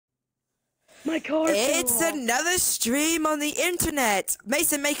My car It's fell off. another stream on the internet.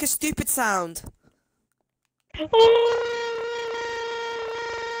 Mason, make a stupid sound. I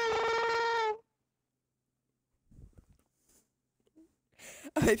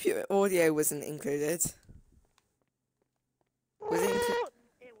hope your audio wasn't included. Was it included?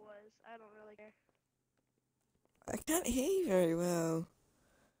 It was. I don't really care. I can't hear you very well.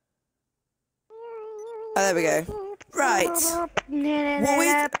 Oh, there we go. Right.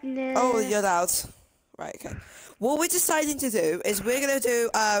 Oh, you're loud. Right, okay. What we're deciding to do is we're going to do,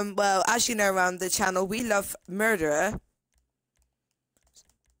 well, as you know around the channel, we love murderer.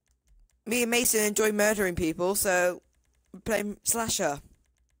 Me and Mason enjoy murdering people, so we're playing slasher.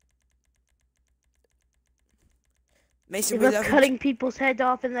 Mason, We love cutting people's heads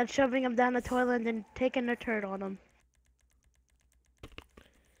off and then shoving them down the toilet and then taking a turd on them.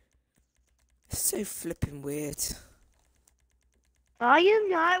 So flipping weird. I am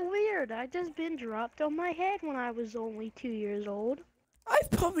not weird. I just been dropped on my head when I was only 2 years old. I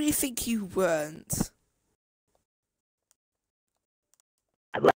probably think you weren't.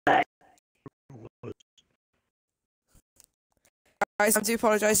 Guys, I do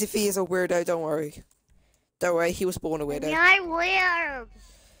apologise if he is a weirdo, don't worry. Don't worry, he was born a weirdo. I'm weird.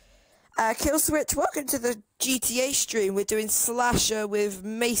 Kill Switch, welcome to the GTA stream. We're doing slasher with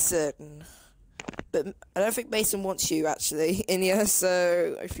Mason. But I don't think Mason wants you actually in here,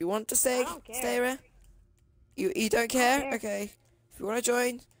 so if you want to stay here. You don't care? Okay. If you want to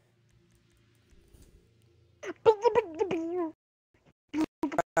join.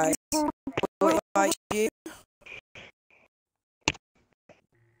 Right. We'll invite you.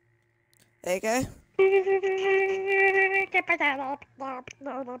 There you go.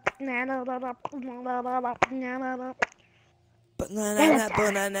 Banana.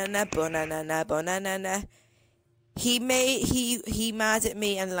 He mad at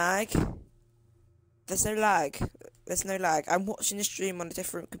me and lag. There's no lag. There's no lag. I'm watching the stream on a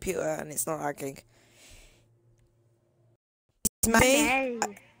different computer and it's not lagging. It's me.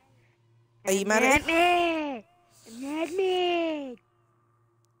 Are you mad at me?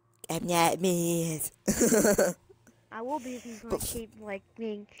 I'm not mad. I will be if he's gonna keep like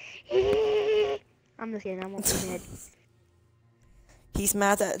being. I'm just kidding. I won't be mad. He's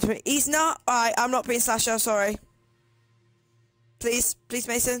mad at me. He's not. Alright, I'm not being slasher. Sorry. Please,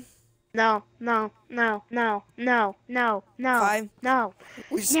 Mason. No. Fine. No.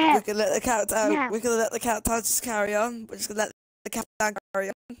 We can let the countdown. No. We're gonna let the countdown just carry on. We're just gonna let the countdown carry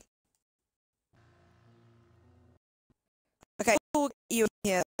on. Okay, we'll get you in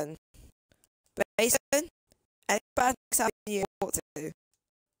here then. Mason, any bad things happen to you, what to do?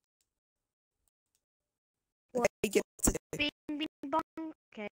 What? Okay, to do. Bing, bong.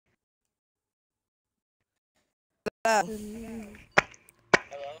 Okay.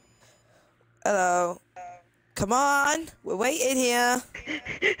 Hello. Come on, we're waiting here.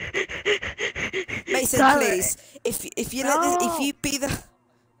 Mason, please. If you let this, if you be the,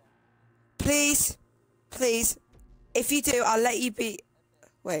 please. If you do, I'll let you be.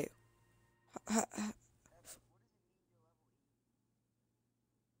 Wait.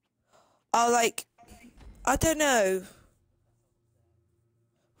 I'll like. I don't know.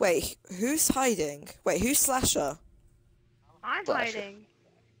 Wait, who's hiding? Wait, who's slasher? I'm Slasher. hiding.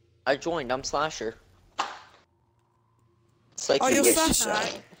 I joined. I'm slasher. It's like You're get slasher.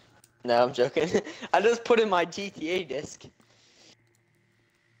 shot. No, I'm joking. I just put in my GTA disc.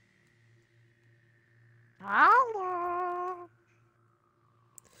 Hello.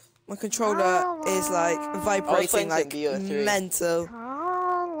 My controller is like vibrating like BO3. mental.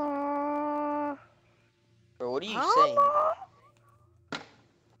 Hello. Bro, what are you saying?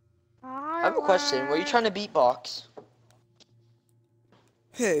 I have a question. Were you trying to beatbox?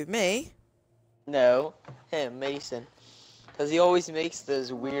 Who? Me? No, him, Mason. Because he always makes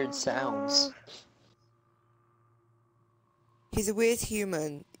those weird sounds. He's a weird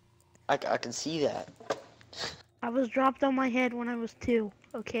human. I can see that. I was dropped on my head when I was 2.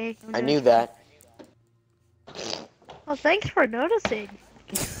 Okay. I knew that. Well, thanks for noticing.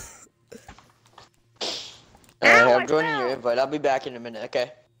 I'm joining your invite. I'll be back in a minute,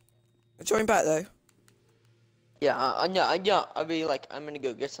 okay? Join back though. Yeah, I'll be like, I'm gonna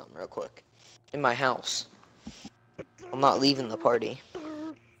go get something real quick. In my house. I'm not leaving the party.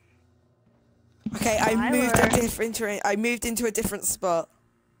 Okay, I moved into a different spot.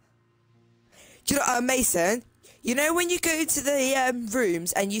 Do you know, Mason? You know when you go to the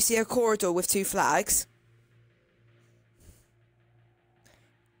rooms and you see a corridor with 2 flags?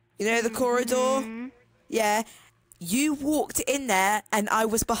 You know the corridor? Yeah. You walked in there and I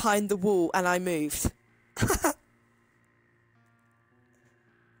was behind the wall and I moved.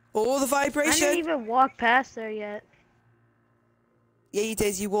 All the I didn't vibration. even walk past there yet. Yeah, you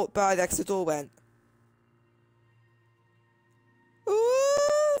did. You walked by there 'cause the door went.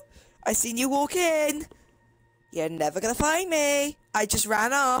 Ooh! I seen you walk in. You're never gonna find me. I just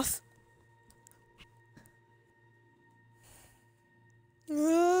ran off.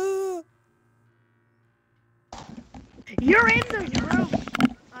 Ooh. You're in this room.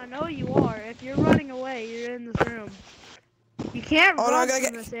 I know you are. If you're running away, you're in this room. You can't Oh, no, run I'm gonna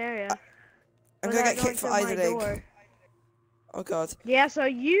from get- this area. I'm gonna without get kicked for going through my idling. door. Oh god. Yeah, so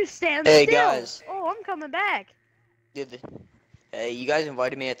you stand Hey, still. guys. Oh, I'm coming back. Hey, you guys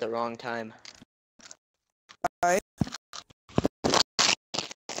invited me at the wrong time. Alright.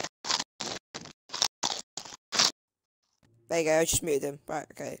 There you go, I just muted him. Right,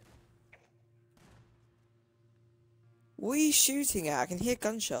 okay. What are you shooting at? I can hear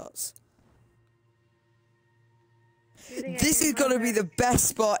gunshots. Shooting at This your is gonna be mother. the best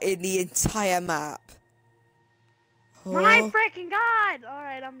spot in the entire map. My Oh. freaking god!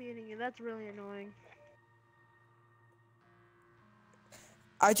 Alright, I'm muting you. That's really annoying.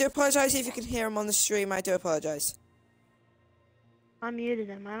 I do apologise if you can hear him on the stream. I do apologise. I muted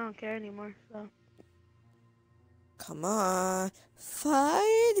him. I don't care anymore. So. Come on,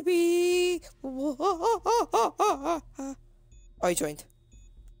 find me. Oh, he joined.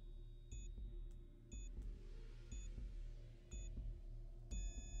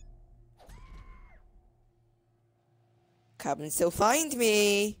 Come and still find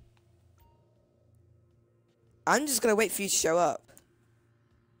me. I'm just gonna wait for you to show up.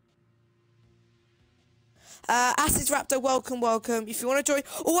 Acid Raptor, welcome, welcome. If you want to join,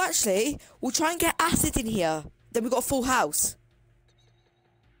 oh, actually, we'll try and get Acid in here. Then we've got a full house.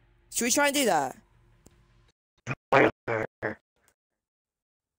 Should we try and do that?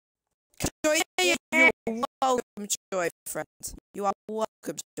 Joy, you're welcome, Joy, friend. You are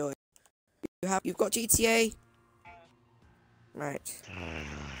welcome, Joy. You've got GTA. Right.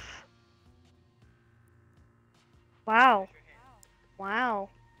 Wow. Wow.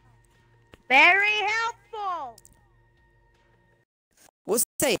 Very helpful! What's it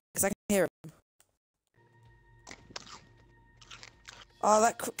say? Because I can hear him. Oh,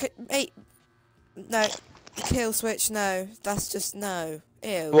 that mate. No, kill switch. No, that's just no.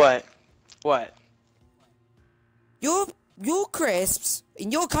 Ew. What? What? Your crisps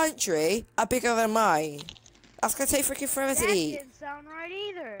in your country are bigger than mine. That's gonna take freaking forever That to eat. didn't sound right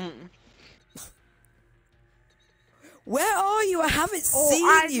either. Where are you? I haven't Oh, seen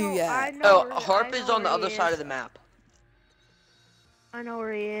I you know, yet. I know Oh, where- Harp I is know on the where other he side is. of the map. I know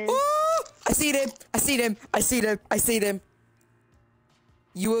where he is. Ooh, I seen him. I seen him. I seen him. I seen him.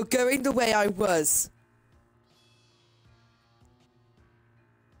 You were going the way I was.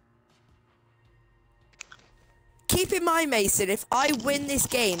 Keep in mind, Mason, if I win this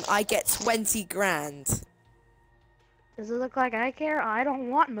game, I get 20 grand. Does it look like I care? I don't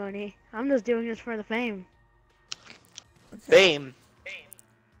want money. I'm just doing this for the fame. Fame.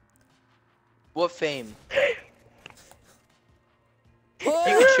 What fame? You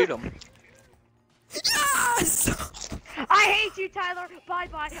can shoot him. Yes! I hate you, Tyler. Bye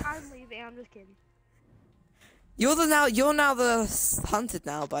bye. I'm leaving. I'm just kidding. You're now the hunted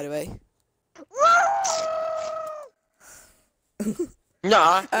now, by the way.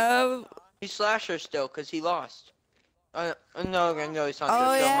 Nah, he's Slasher still, cause he lost. No, he's not. Oh So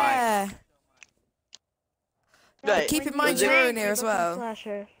am I. yeah. Right. Keep in When mind you you're win, in here you as become well.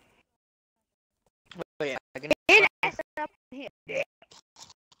 Slasher. Oh, yeah, I can. In acid up here.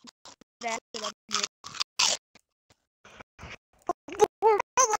 That's it up here.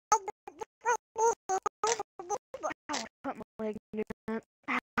 I put my leg near that.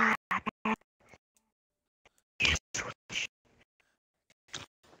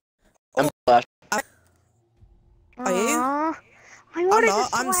 I'm Slasher. Are you? Aw, I wanted not.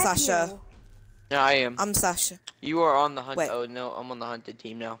 to I'm slap Sasha. you. Yeah, I am. I'm Sasha. You are on the hunt. Wait. Oh no, I'm on the hunted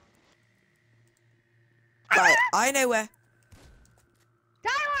team now. Right, I know where.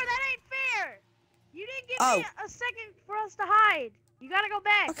 Tyler, that ain't fair! You didn't give Oh. me a second for us to hide. You gotta go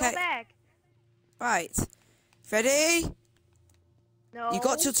back. Okay. Go back. Right. Ready? No. You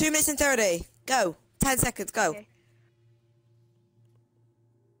got till 2 minutes and 30. Go. 10 seconds, go. Okay.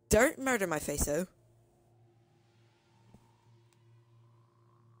 Don't murder my face, though.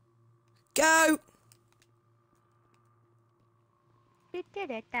 Go! The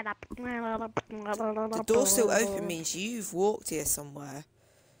door's still open means you've walked here somewhere.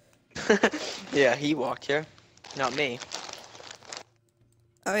 Yeah, he walked here, not me.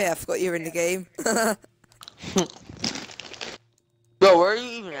 Oh yeah, I forgot you were in the game. Bro, where are you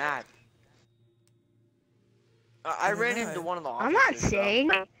even at? I ran know. into one of the I'm officers. not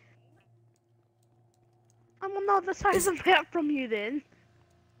saying. I'm on the other side of the map from you then.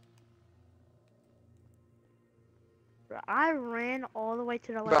 Bro, I ran all the way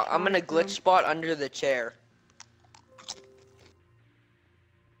to the Bro, I'm in a electronic glitch room. spot under the chair.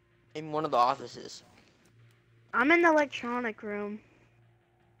 In one of the offices. I'm in the electronic room.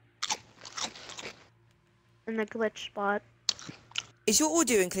 In the glitch spot. Is your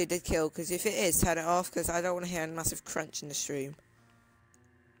audio included, Kill? Because if it is, turn it off, because I don't want to hear a massive crunch in the stream.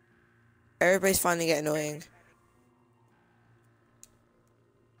 Everybody's finding it annoying.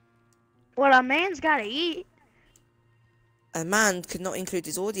 Well, a man's gotta eat. A man could not include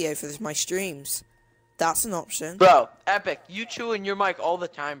his audio for my streams. That's an option. Bro, Epic, you chew in your mic all the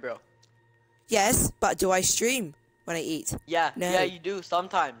time, bro. Yes, but do I stream when I eat? Yeah, No. yeah, you do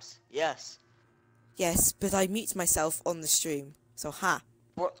sometimes. Yes. Yes, but I mute myself on the stream. So, ha.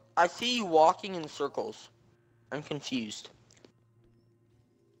 Bro, I see you walking in circles. I'm confused.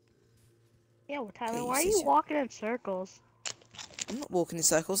 Yeah, well, Tyler, Okay, why are you you said- walking in circles? I'm not walking in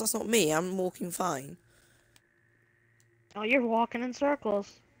circles. That's not me. I'm walking fine. Oh, you're walking in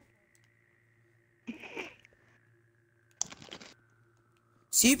circles.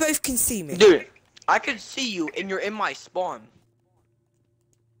 So you both can see me. Dude, I could see you and you're in my spawn.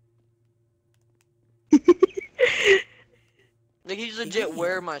 Like, he's legit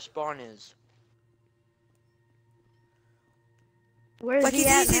where my spawn is. Where's Like, he it's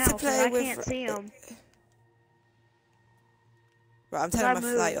at easy now? to 'Cause play I with- can't see him. Right, I'm turning my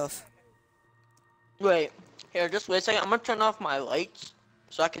moved. flight off. Wait, here, just wait a second. I'm gonna turn off my lights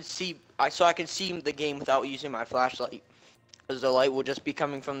so I can see. So I can see the game without using my flashlight, because the light will just be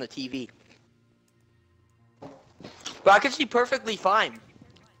coming from the TV. But I can see perfectly fine.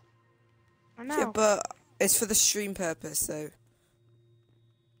 I know. Yeah, but it's for the stream purpose, so.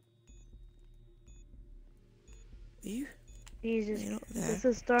 Are you? Jesus, You're not there. this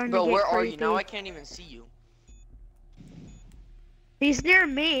is starting Bro, to get where are creepy. you now? I can't even see you. He's near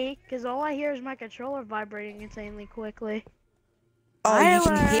me, because all I hear is my controller vibrating insanely quickly. Oh, you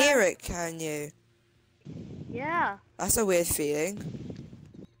can Tyler. hear it, can you? Yeah. That's a weird feeling.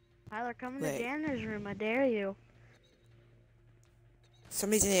 Tyler, come in Wait. the janitor's room. I dare you.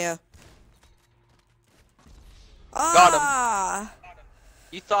 Somebody's in here. Got him. Ah!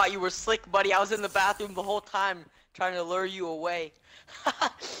 You thought you were slick, buddy. I was in the bathroom the whole time trying to lure you away.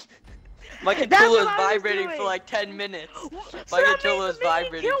 My controller is what I was vibrating for doing. like 10 minutes. So My that means controller is me and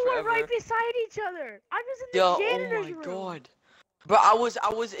vibrating Gil were forever. right beside each other. I was in the Yo, oh janitor's my room. god. Bro, I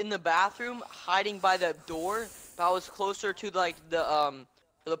was in the bathroom hiding by the door, but I was closer to like the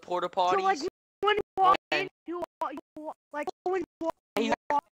porta potties. So like when you walk in, you walk, like when you walk, He you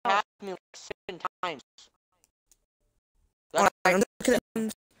walk out. passed me like 7 times. Alright, I'm looking at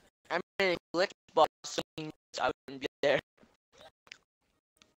him. I'm in a glitch box, so I wouldn't be there.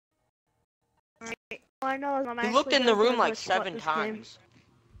 All I know is I'm He looked actually in the gonna room play like glitch spot 7 this game. times.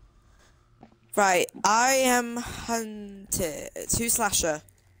 Right, I am hunted. Who's Slasher?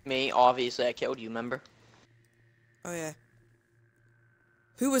 Me, obviously, I killed you, remember? Oh yeah.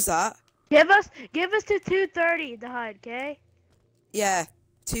 Who was that? Give us to 2:30 to hide, okay? Yeah,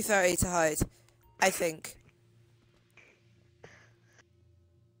 2:30 to hide. I think.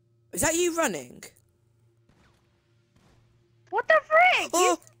 Is that you running? What the frick?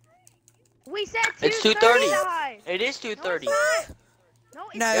 Oh! We said 2:30 It's to 2:30. hide. It is No, it's 2:30. not. No,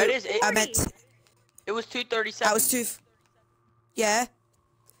 it's No, Yeah, it is. It- I meant. It was 2:37. That was two. Yeah.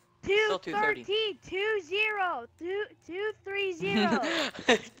 2:30.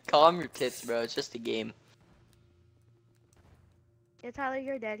 230. Calm your tits, bro. It's just a game. Yeah, Tyler,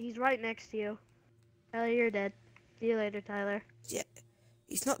 you're dead. He's right next to you. Tyler, you're dead. See you later, Tyler. Yeah.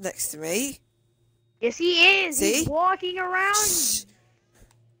 He's not next to me. Yes, he is. See? He's walking around. Shh.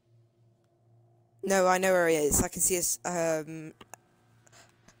 No, I know where he is. I can see his. That's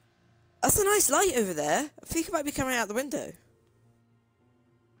a nice light over there. I think it might be coming out the window.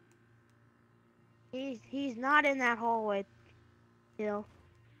 He's not in that hallway. Still.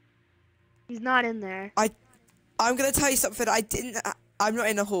 He's not in there. I'm gonna tell you something. I'm not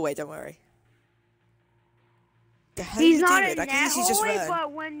in the hallway. Don't worry. The hell He's are you not doing? in I can that easily just hallway, run.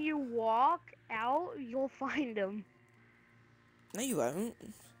 but when you walk out, you'll find him. No, you won't.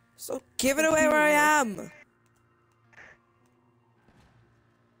 Stop giving away where I am.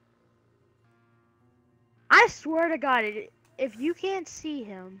 I swear to God, if you can't see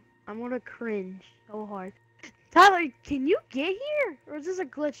him, I'm gonna cringe so hard. Tyler, can you get here? Or is this a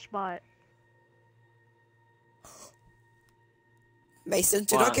glitch spot? Mason,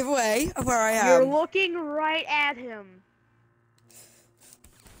 do What? not give away where I You're am. looking right at him.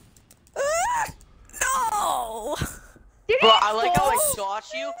 Ah! No! Did Bro, he I like how I fall? shot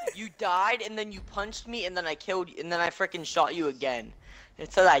you, you died, and then you punched me, and then I killed you, and then I freaking shot you again.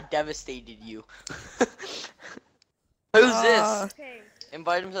 It said I devastated you. Who's this? Okay.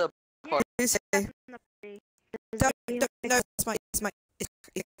 Invite him to the party. Who's it? No, it's Mike. It's Mike. Don't.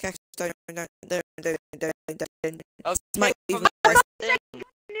 It's Mike. Okay,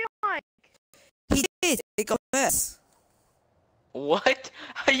 He did. It got worse. what?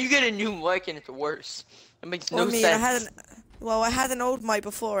 How you get a new mic and it's worse? It makes no I mean, sense. I had an old mic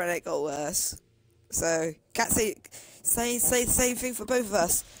before and it got worse. So can't say the same thing for both of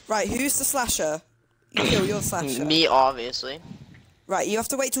us. Right, who's the slasher? You kill your slasher. Me, obviously. Right, you have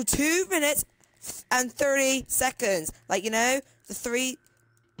to wait till 2 minutes and 30 seconds. Like, you know, the 3.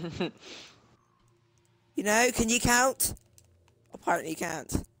 You know, can you count? Apparently you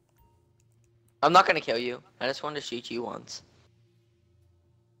can't. I'm not gonna kill you. I just wanted to shoot you once.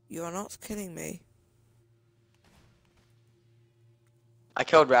 You are not killing me. I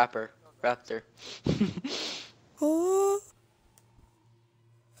killed Raptor. Oh.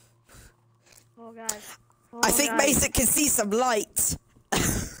 Oh god. Oh, I think god. Mason can see some light.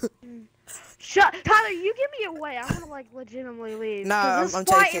 Shut, Tyler. You give me away. I'm gonna like legitimately leave. No, 'Cause this I'm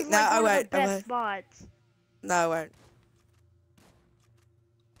spot joking. Is, No, like, I one of won't, the I best won't. spots. No, I won't.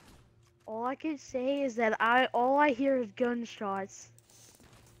 All I can say is that all I hear is gunshots.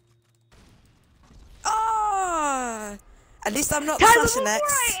 Ah! At least I'm not the Tyler, slasher look next.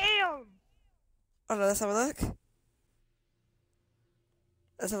 where I am. Oh no, let's have a look.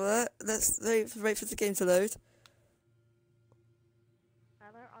 Let's have a look. Let's wait for the game to load.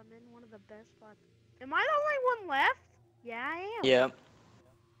 Tyler, I'm in one of the best spots. Am I the only one left? Yeah, I am. Yeah.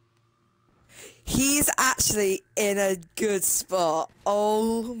 He's actually in a good spot.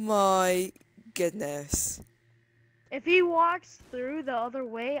 Oh my goodness. If he walks through the other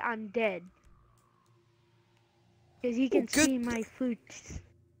way, I'm dead. Because he can good. see my foot.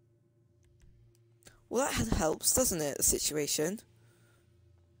 Well, that helps, doesn't it, the situation?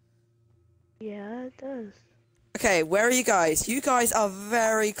 Yeah, it does. Okay, where are you guys? You guys are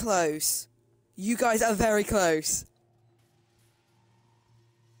very close. You guys are very close.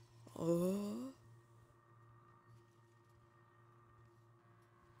 Oh.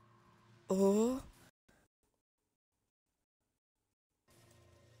 Oh.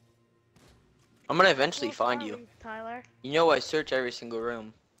 I'm gonna eventually Well, find sorry, you. Tyler. You know I search every single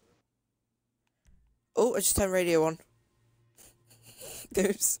room. Oh, I just turned radio on.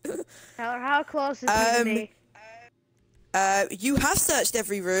 Oops. Tyler, how close is he to me? You have searched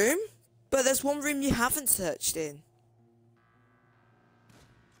every room, but there's one room you haven't searched in.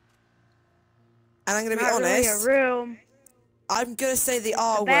 And I'm gonna be Not honest. really a room. I'm gonna say the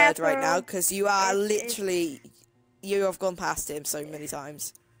R word right now bathroom. because you are It's- literally you have gone past him so many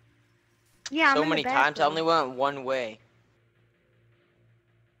times. Yeah, I'm So in many the times, I bathroom. only went one way.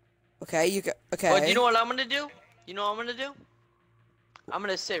 Okay, you go. Okay. But you know what I'm gonna do? You know what I'm gonna do? I'm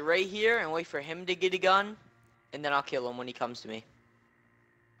gonna sit right here and wait for him to get a gun, and then I'll kill him when he comes to me.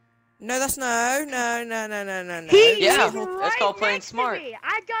 No, that's no. He Yeah, is right that's called playing next to smart. me.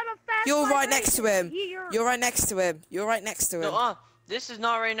 I got a fast You're right vibration. next to him. You're You're right next to him. You're right next to him. No, this is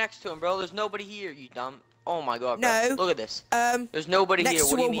not right next to him, bro. There's nobody here, you dumb. Oh my god, bro. No. Look at this. Um, There's nobody here. next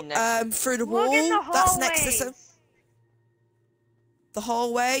What do to you mean next? through the wall. Look in the That's next to hallways. the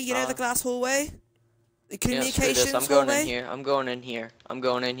hallway. You know the glass hallway. The Yeah, screw communications this. I'm going hallway. in here. I'm going in here. I'm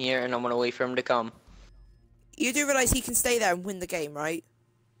going in here, and I'm gonna wait for him to come. You do realize he can stay there and win the game, right?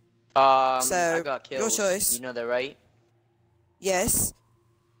 I got killed. your choice. You know that, right? Yes.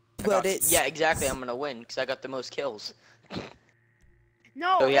 I But got- it's yeah, exactly. I'm gonna win because I got the most kills.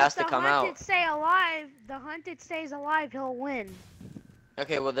 No, So he if has the to come hunted out. stay alive, the hunted stays alive, he'll win.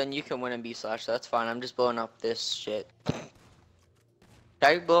 Okay, well then you can win and be slash. That's fine. I'm just blowing up this shit. Can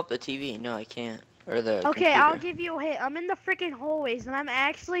I blow up the TV? No, I can't. Or the Okay, I'll computer. give you a hit. I'm in the freaking hallways, and I'm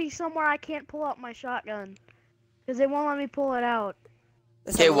actually somewhere I can't pull out my shotgun. Because they won't let me pull it out.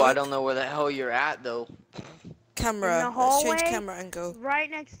 let's Okay, have a well I look. don't know where the hell you're at though. Camera. In the Let's change hallway? camera angle. Right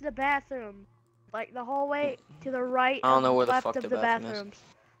next to the bathroom. Like the hallway to the right I don't know and where the left fuck of the the bathroom is. bathrooms.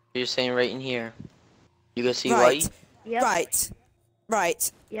 You're saying right in here. You can see Right. light? Yep.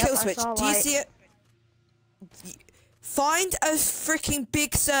 Right. Yep, Kill I switch. saw Do you light. see it? Find a freaking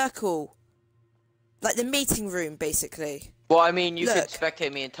big circle. Like the meeting room, basically. Well, I mean, you could Look.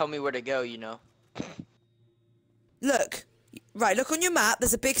 spectate me and tell me where to go, you know. Look. Right, look on your map.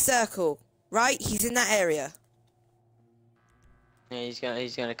 There's a big circle. Right? He's in that area. Yeah,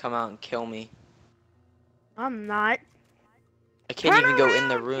 he's gonna come out and kill me. I'm not. I can't Turn even go in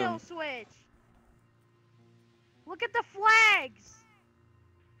the around, room. Kill switch. Look at the flags.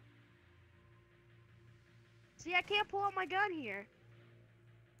 See, I can't pull out my gun here.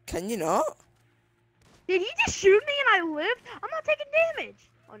 Can you not? Did he just shoot me and I lived? I'm not taking damage.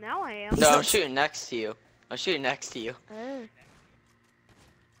 Oh, now I am. No, I'm shooting next to you. I'm shooting next to you.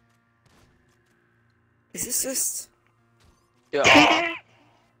 Is this just... Yeah,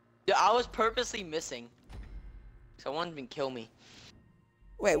 yeah, I was purposely missing. Someone didn't kill me.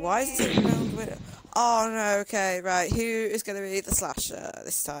 Wait, why is it around with... Oh no, okay, right. Who is gonna be the slasher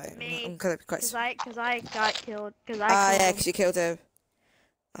this time? Me. I'm gonna be quite... Cause I got killed. Cause I Ah, killed yeah, him. because you killed him.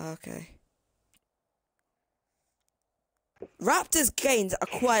 Okay. Raptors gained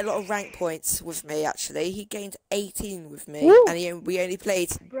quite a lot of rank points with me, actually. He gained 18 with me, Woo! and we only played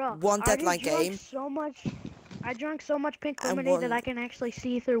Bro, one deadline I drank game. so much. I drank so much pink And lemonade that one- I can actually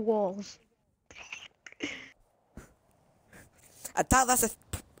see through walls. I doubt that's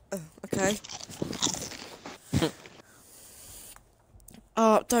a... okay.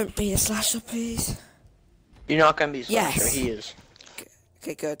 Oh, don't be a slasher, please. You're not gonna be slasher. Yes. He is.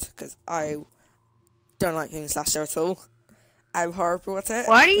 Okay, good, because I don't like being a slasher at all. I'm horrible at it.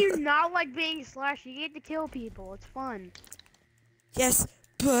 Why do you not like being slash? You get to kill people. It's fun. Yes,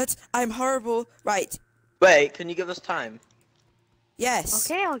 but I'm horrible. Right, Wait, can you give us time? yes.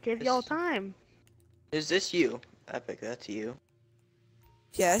 Okay, I'll give y'all time. Is this you? Epic, that's you.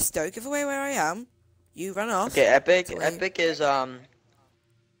 Yes, don't give away where I am. You run off. Okay, Epic. Wait. Epic is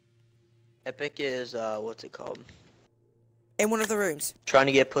Epic is what's it called? In one of the rooms. Trying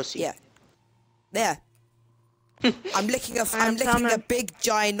to get pussy. Yeah. There. I'm licking a I'm licking a coming. big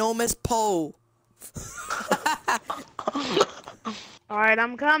ginormous pole. Alright,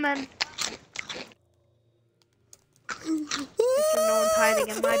 I'm coming. Make sure no one's hiding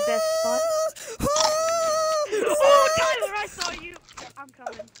in my best spot. Oh, Tyler, I saw you. I'm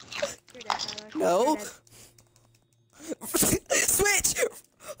coming. You're dead, Tyler. No. You're dead. Switch!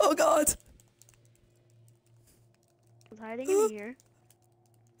 Oh god. I was hiding in here.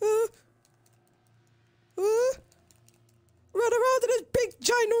 Run around in a big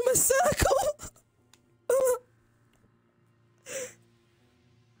ginormous circle.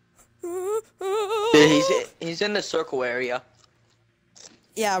 Dude, he's in the circle area.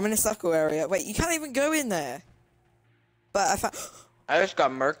 Yeah, I'm in a circle area. Wait, you can't even go in there. But I found... I just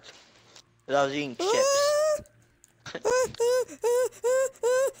got murked. 'Cause I was eating chips.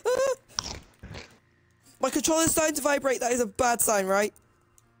 My controller's starting to vibrate. That is a bad sign, right?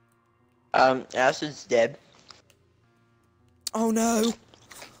 Acid's dead. Oh no.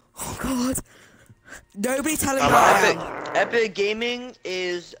 Oh god. Nobody tell him where I am. Epic Gaming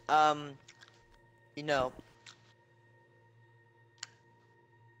is you know,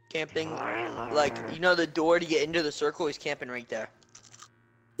 camping. Like, you know the door to get into the circle? He's camping right there.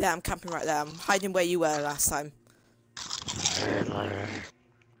 Yeah, I'm camping right there. I'm hiding where you were last time.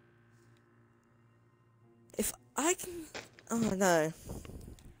 If I can... Oh no.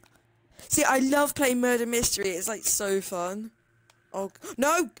 See, I love playing Murder Mystery. It's like so fun. Oh,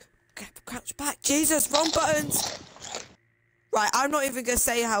 no! Crouch back. Jesus, wrong buttons! Right, I'm not even gonna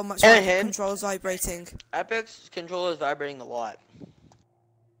say how much my control's vibrating. Epic's controller is vibrating a lot.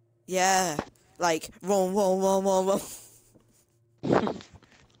 Yeah. Like, wrong.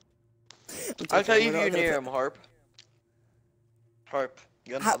 I'll tell you if you're near him, Harp. Harp,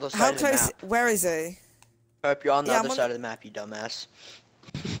 you're on the other side of the map. Where is he? Harp, you're on the Yeah, other side of the map, you dumbass.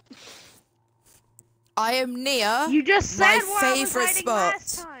 I am near You just said my where I was favourite hiding spot.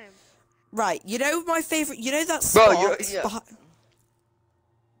 last time. Right, you know my favourite, you know that Bro, spot? yeah.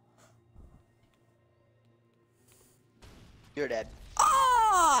 You're dead.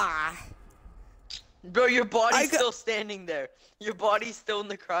 Ah! Bro, your body's still standing there. Your body's still in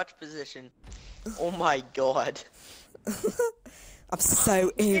the crouch position. Oh my god. I'm so As soon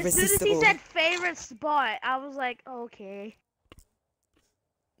as he irresistible. said favorite spot, I was like, okay.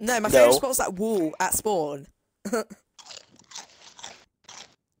 No, my favourite spot's that wall at spawn.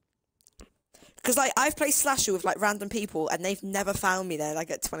 Because, like, I've played Slasher with, like, random people, and they've never found me there, and I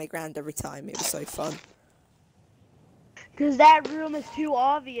get 20 grand every time. It was so fun. Because that room is too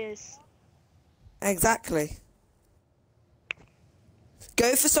obvious. Exactly.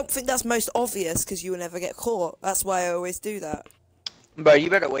 Go for something that's most obvious, because you will never get caught. That's why I always do that. Bro, you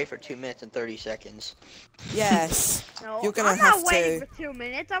better wait for 2 minutes and 30 seconds. Yes. No, You're gonna I'm have not waiting to. for 2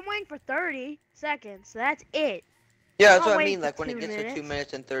 minutes. I'm waiting for 30 seconds. That's it. Yeah, that's I'll what I wait mean, for like when it 2 gets to 2 minutes.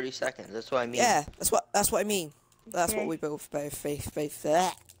 minutes and 30 seconds. That's what I mean. Yeah, that's what I mean. That's what Okay. we both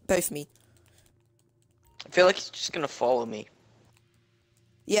mean. I feel like he's just gonna follow me.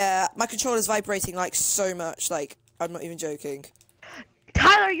 Yeah, my controller's vibrating like so much, like I'm not even joking.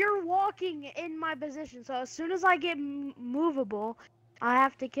 Tyler, you're walking in my position, so as soon as I get movable, I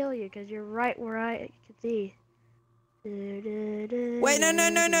have to kill you because you're right where I can see. Wait, no, no,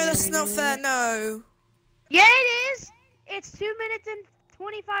 no, no, that's not fair, no. Yeah, it is. It's 2 minutes and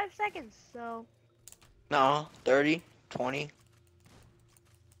 25 seconds. So. No, 30, 20.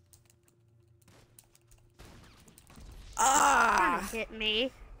 Ah! Trying to hit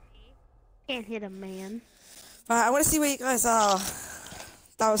me. Can't hit a man. Right, I want to see where you guys are.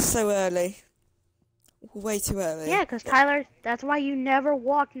 That was so early. Way too early. Yeah, because Tyler, that's why you never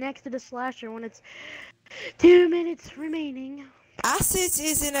walk next to the slasher when it's 2 minutes remaining. Acid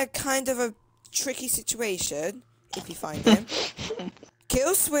is in a kind of a tricky situation, if you find him.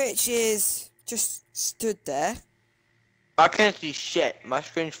 Kill Switch is just stood there. I can't see shit. My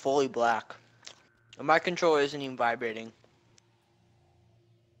screen's fully black. And my controller isn't even vibrating.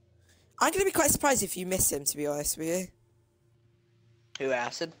 I'm gonna be quite surprised if you miss him, to be honest with you. Who,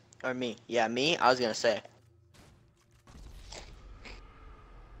 Acid? Or me? Yeah, me? I was gonna say.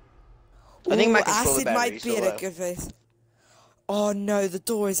 I think my controller Acid battery's might be so in low. a good place. Oh no, the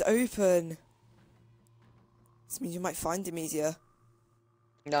door is open. This means you might find him easier.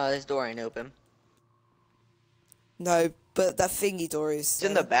 No, this door ain't open. No, but that thingy door is. It's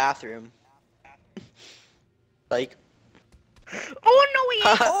in the bathroom. Like. Oh no, he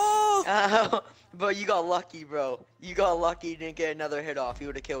ain't. Oh! But you got lucky, bro. You got lucky. You didn't get another hit off. He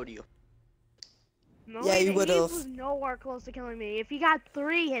would have killed you. No, Yeah, you he would've. was nowhere close to killing me. If he got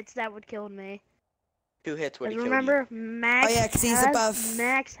 3 hits, that would kill me. 2 hits would have killed Remember, Max. Oh, yeah, 'cause he's has above.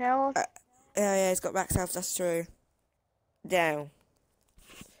 max health. Yeah, he's got max health, that's true. Down.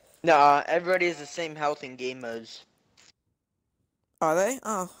 you. Nah, everybody has the same health in game modes. Are they?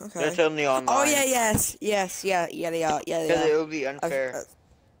 Oh, okay. It's only online. Oh, yeah, yes, yeah, they are, yeah, they Because it are. would be unfair.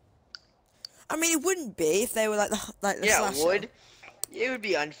 I mean, it wouldn't be if they were like the Yeah, slasher. it would. It would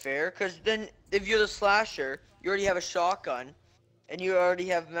be unfair, because then if you're the slasher, you already have a shotgun, and you already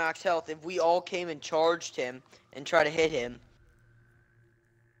have max health. If we all came and charged him and tried to hit him,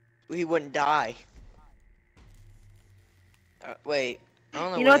 he wouldn't die. Wait, I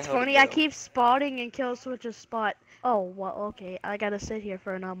don't know. You know where what's the hell to funny? I go. keep spotting and kill switch's spot. Oh, well, okay. I gotta sit here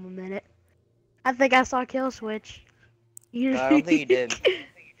for another minute. I think I saw kill switch. You... I don't think you did.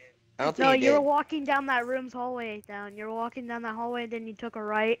 I don't think No, you you were did. walking down that room's hallway down. You were walking down that hallway, and then you took a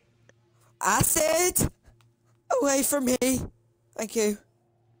right. Acid! Away from me. Thank you.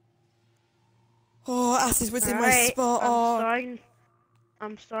 Oh, Acid was in my Alright, spot. Oh.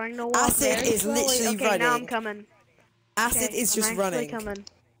 I'm starting to walk Acid very is slowly. literally okay, now I'm running. coming. Acid Okay, is I'm just actually running. Coming.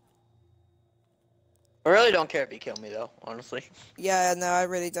 I really don't care if you kill me, though, honestly. Yeah, no, I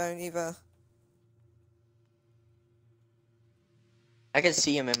really don't either. I can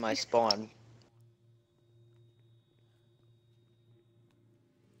see him in my spawn.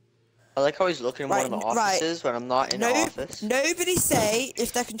 I like how he's looking in one of the offices when I'm not in the office. Nobody say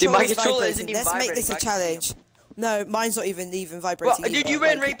if their Dude, controller my is controller vibrating. isn't even Let's make this a vibrating, I can see challenge. No, mine's not even vibrating. Well, dude, either. you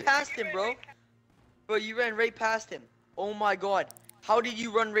ran Like, right past him, bro. Bro, you ran right past him. Oh my god. How did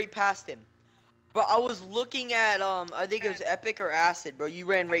you run right past him? Bro, I was looking at, I think it was Epic or Acid, bro. You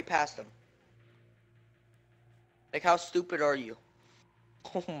ran right past him. Like, how stupid are you?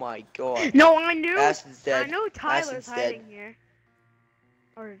 Oh my god. No, I knew. Acid's dead. I know Tyler's Acid's hiding dead. here.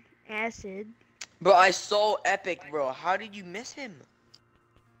 Or Acid. Bro, I saw Epic, bro. How did you miss him?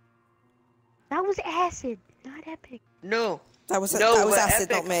 That was Acid, not Epic. No. that was No, that was but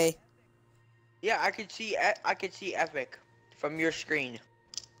Acid, Epic- not me. Yeah, I could see Epic from your screen.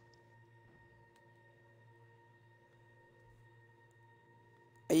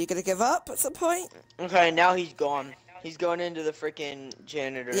 Are you gonna give up at some point? Okay, now he's gone. He's going into the freaking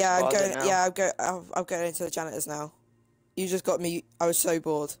janitor's Yeah, I'm closet going. now. Yeah, I'm going into the janitors now. You just got me. I was so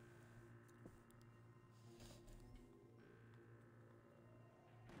bored.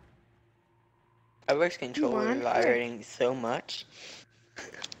 Epic's controller on, is vibrating so much.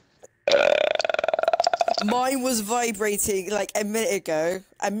 Mine was vibrating like a minute ago.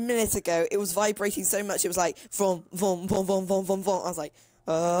 It was vibrating so much. It was like vom vom vom vom vom vom vom. I was like,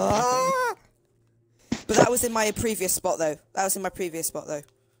 ah. But that was in my previous spot though. I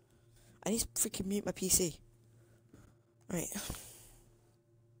need to freaking mute my PC. Right.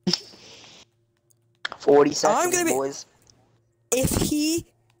 40 seconds, gonna be- boys. If he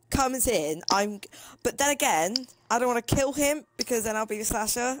comes in, But then again, I don't want to kill him because then I'll be the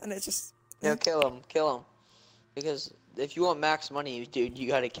slasher, and it just. No, kill him. Because if you want max money, dude, you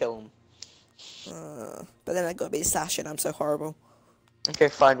gotta kill him. But then I gotta be the slasher, and I'm so horrible. Okay,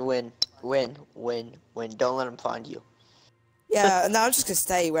 fine, win. Don't let him find you. Yeah, no, I'm just gonna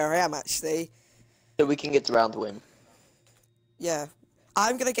stay where I am actually. So we can get the round win. Yeah.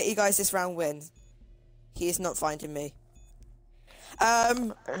 I'm gonna get you guys this round win. He is not finding me.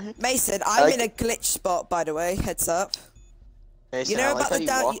 Mason, I'm in a glitch spot, by the way. Heads up. Mason, You know I like about how the you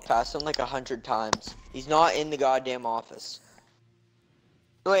down- walked past him like 100 times. He's not in the goddamn office.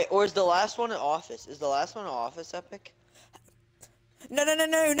 Wait, or is the last one an office? Is the last one an office, Epic? No.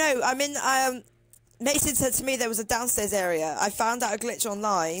 I'm in. Mason said to me there was a downstairs area. I found out a glitch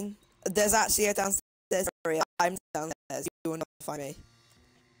online. There's actually a downstairs area. I'm downstairs. You will not find me.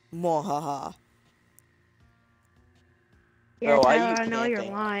 Mwahaha. Yeah, Bro, why are Tyler, you I know you're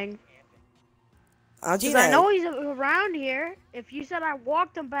camping? lying. How do you Because I know? know he's around here. If you said I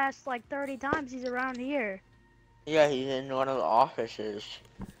walked him past like 30 times, he's around here. Yeah, he's in one of the offices.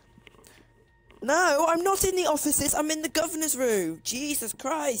 No, I'm not in the offices. I'm in the governor's room. Jesus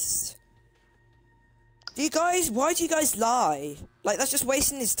Christ. Why do you guys lie? Like, that's just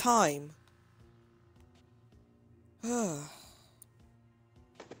wasting his time.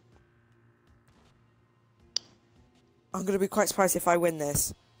 I'm gonna be quite surprised if I win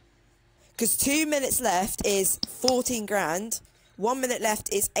this. Because 2 minutes left is 14 grand. 1 minute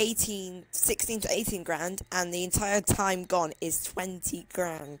left is 16 to 18 grand. And the entire time gone is 20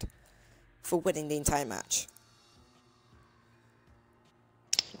 grand for winning the entire match.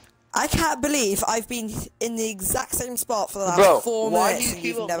 I can't believe I've been in the exact same spot for the last 4 minutes and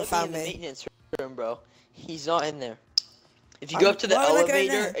you've never found in the me. maintenance room, bro? He's not in there. If you I'm- go up to the why would I go in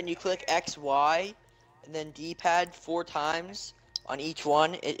elevator there? and you click X, Y, and then D-pad 4 times on each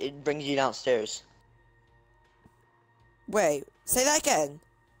one, it brings you downstairs. Wait, say that again.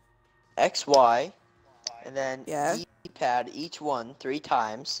 X, Y, and then Yeah. D-pad each one 3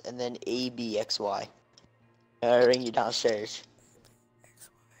 times, and then A, B, X, Y. It'll bring you downstairs.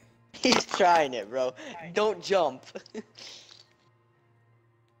 He's trying it, bro. Don't jump.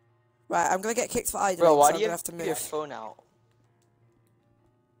 Right, I'm gonna get kicked for idling, Bro, why so do I'm you gonna have have to your move. phone out?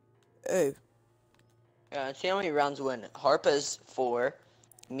 Ooh. See how many rounds win. Harpa's 4.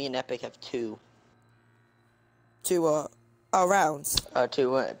 Me and Epic have 2. 2 what? Oh, rounds.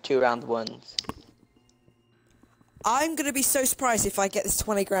 2 round ones. I'm gonna be so surprised if I get this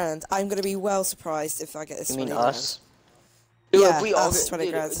 20 grand. I'm gonna be well surprised if I get this You 20 mean grand. us? Dude, Yeah, if we all us, get, 20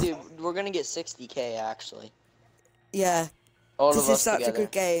 grand. dude, we're gonna get 60K actually. Yeah. All This of is us such together. a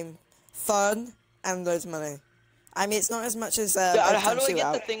good game. Fun and loads of money. I mean, it's not as much as Yeah, how Overtime do I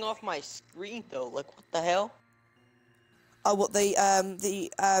get the Shootout. thing off my screen though? Like, what the hell? Oh, what the Yeah.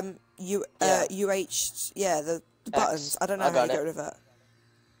 UH, yeah, the buttons. I don't know I how got you get it. rid of that.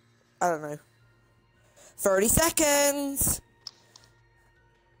 I don't know. 30 seconds.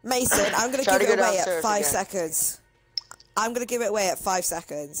 Mason, I'm gonna Try give to it go away at downstairs 5 again. seconds. I'm gonna give it away at 5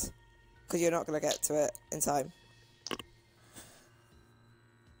 seconds. Because you're not gonna get to it in time.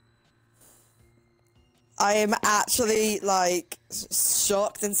 I am actually, like,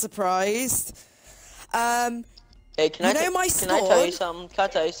 shocked and surprised. Hey, can You know my can I tell you spawn? something? Can I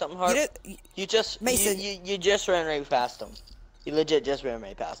tell you something, Harp? You just Mason. you just ran right past him. You legit just ran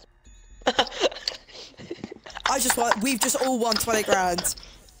right past him. we've just all won 20 grand.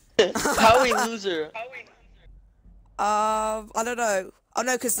 How we loser? I don't know. Oh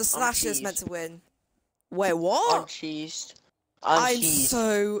no, because the slasher's meant to win. Wait, what? Uncheesed. I'm Uncheesed.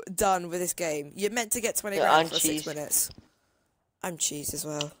 so done with this game. You're meant to get 20 Yeah, grand for uncheesed. 6 minutes. I'm cheesed as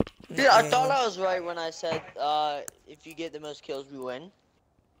well. Dude, I thought I was right when I said, if you get the most kills, we win.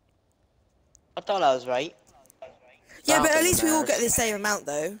 I thought I was right. Yeah, I don't but at think it least we all get matters. the same amount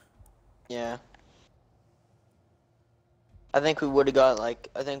though. Yeah. I think we would have got, like,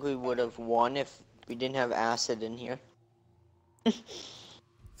 I think we would have won if we didn't have acid in here.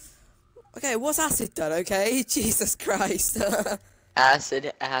 Okay, what's acid done, okay? Jesus Christ.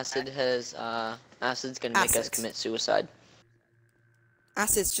 Acid has, acid's gonna make us Acid. commit suicide.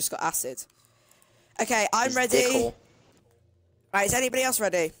 Acid's just got acid. Okay, I'm His ready. dickhole. Right, is anybody else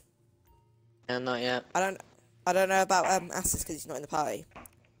ready? No, not yet. I don't know about acid because he's not in the party.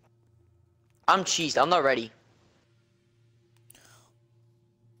 I'm cheesed. I'm not ready.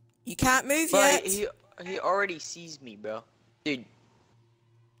 You can't move Bro, yet. he already sees me, bro. Dude.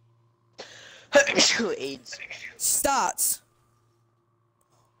 AIDS. Start.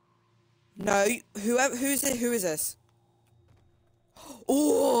 No, who is this?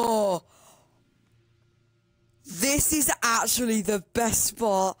 Oh, this is actually the best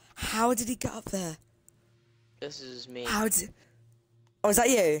spot. How did he get up there? This is me. How did? Oh, is that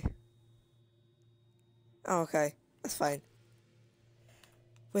you? Oh, okay, that's fine.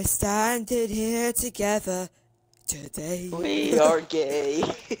 We're standing here together today. We are gay.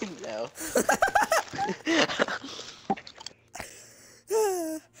 No.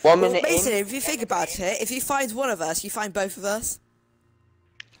 1 Well, minute basically, in. if you think about it, if you find one of us, you find both of us.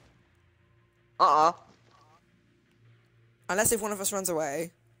 Unless if one of us runs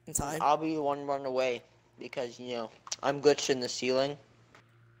away in time. I'll be the one run away because you know I'm glitched in the ceiling.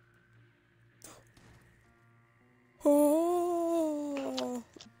 Oh,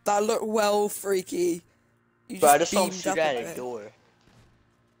 that looked well freaky. You But I just just saw him beamed shoot up at a a bit. door.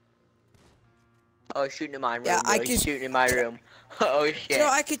 Oh, he's shooting in my room. Yeah, bro. He's shooting in my room. Oh shit. You know,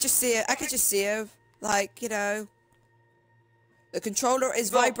 I could just see it. I could just see it. Like, you know, the controller is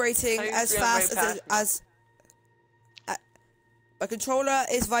Bro, vibrating how you as feel fast right as my controller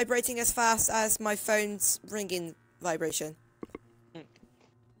is vibrating as fast as my phone's ringing vibration.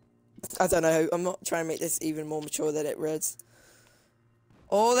 I don't know. I'm not trying to make this even more mature than it reads.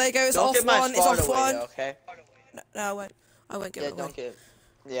 Oh, there goes Don't off get my one. It's spot off away, one. though, okay? No, I won't. I won't give Yeah, it away. don't get.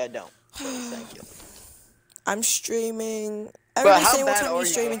 Yeah, don't. Please, thank you. I'm streaming. Bro, Everybody how say what bad time are you're you?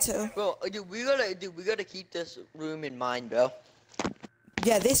 streaming to. Bro, dude, we gotta keep this room in mind, bro.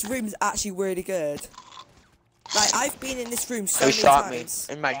 Yeah, this room's actually really good. Like, I've been in this room so He many shot times.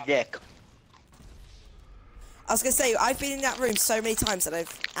 me in my dick. I was gonna say, I've been in that room so many times and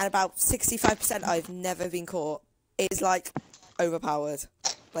about 65% I've never been caught. It's like overpowered.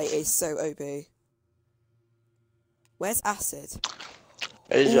 Like, it's so OP. Where's Acid?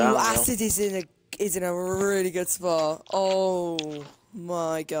 Oh, Acid is in a really good spot. Oh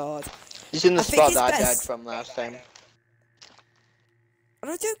my god. He's in the I think spot it's that I died best- from last time.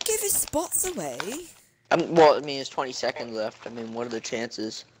 And I don't give his spots away. Well, I mean, it's 20 seconds left. I mean, what are the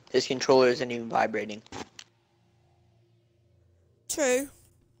chances? His controller isn't even vibrating. True.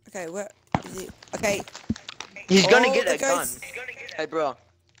 Okay, where is he? Okay. He's gonna Oh, get there a gun. goes- Hey, bro.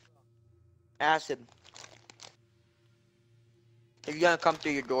 Acid. He's gonna come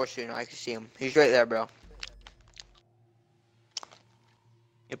through your door soon. I can see him. He's right there, bro.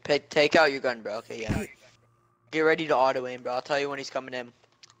 You take out your gun, bro. Okay, yeah. Get ready to auto aim, bro. I'll tell you when he's coming in.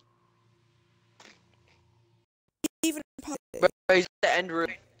 Even Bro, he's at the end room.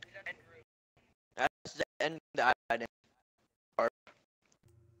 That's the end of the item.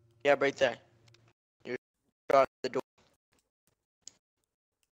 Yeah, right there. You're at the door.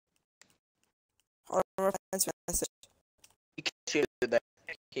 hold on, message. You can't shoot through there.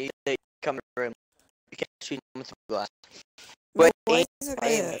 Okay, they come in the room. You can't shoot him through the glass. Wait, Wait,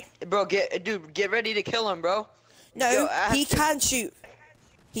 okay. bro, get ready to kill him, bro. No, Yo, he Acid. can shoot.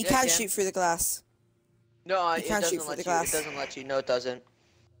 He Yeah, can he can. shoot through the glass. No, You it can't shoot doesn't through let the you. glass. It doesn't let you. No, it doesn't. You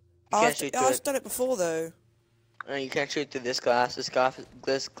Oh, can't shoot through I've it. done it before though. No, you can't shoot through this glass. This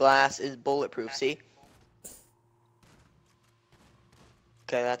glass is bulletproof. See?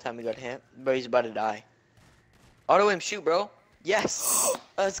 Okay, that time we got hit. But he's about to die. Auto aim, shoot, bro. Yes.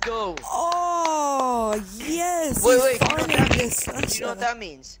 Let's go. Oh yes. Wait, he wait. finally gets Do you know what that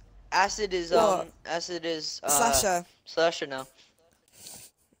means? Acid is What? Acid is Slasher. Slasher now.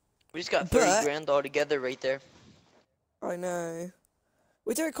 We just got 30 But- grand all together right there. I know.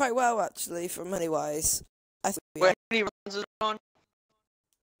 We're doing quite well actually for money wise. I think we Wait, are. how many rounds is it on?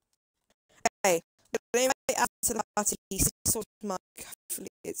 Hey, anybody add to the party? Sort of mic. Hopefully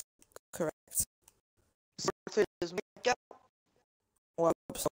it's correct. Is Mike out? Well, I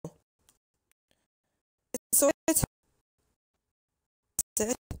hope so. It's sorted.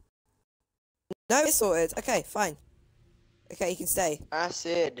 Sorted? No, it's sorted. Okay, fine. Okay, you can stay.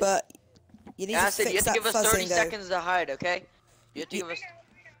 Acid. But you need Acid, to you fix have to that give us 30 fuzzing though. seconds to hide, okay? You have to Ye- give us.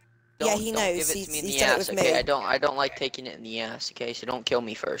 Yeah, he Don't knows. give it to me in He's the done it ass, with okay? me. I don't like taking it in the ass, okay? So don't kill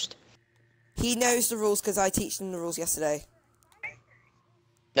me first. He knows the rules because I teach him the rules yesterday.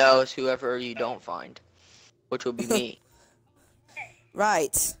 No, it's whoever you don't find, which will be me.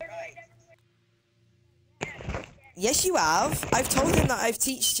 Right. Yes, you have. I've told him that I've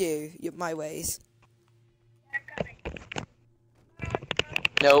taught you my ways.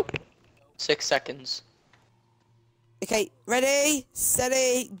 Nope. 6 seconds. Okay, ready,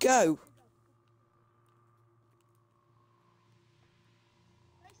 steady, go.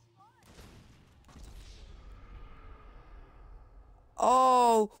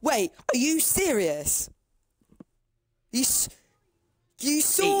 Oh, wait, are you serious? You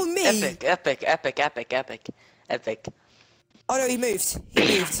saw me? Epic. Oh no, he moved.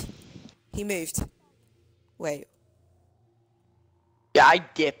 Wait. Yeah, I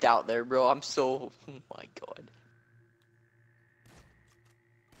dipped out there, bro. I'm so. Oh my god.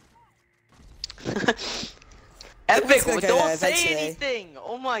 Epic, gonna go don't there say eventually. anything.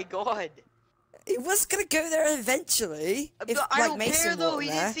 Oh my god. It was gonna go there eventually. If But I like don't Mason care though. wasn't He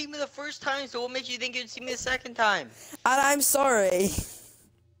there. didn't see me the first time, so what makes you think he'd see me the second time? And I'm sorry.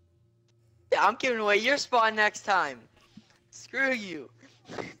 Yeah, I'm giving away your spot next time. Screw you.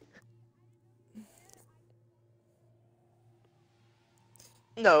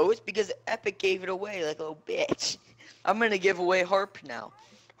 No, it's because Epic gave it away like a little bitch. I'm gonna give away Harp now.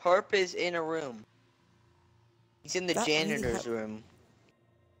 Harp is in a room. He's in the That really janitor's room.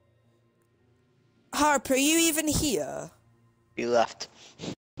 Harp, are you even here? He left.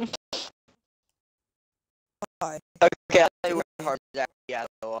 Why? Okay, I'll tell you where Harp is actually at,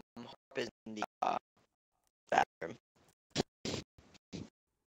 though. Harp is in the bathroom.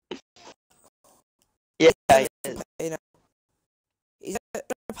 Yeah, he is. You know, he's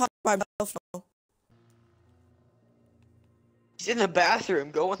apart by himself now. He's in the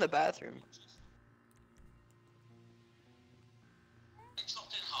bathroom. Go in the bathroom.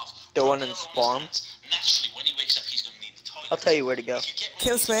 The one in Spawn. I'll tell you where to go.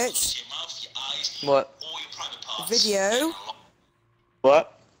 Kill switch. What? Video.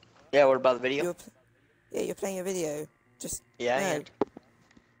 What? Yeah, what about the video? You're playing a video. Just Yeah, no. I am.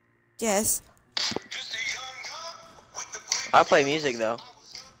 Yes. I play music though.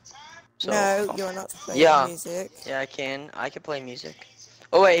 So, no, you're not playing music. Yeah, I can. I can play music.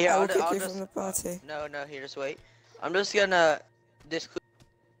 Oh wait, here. I will I'll kick you just from the party. No, here. Just wait. I'm just gonna disclude.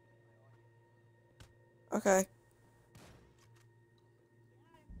 Okay.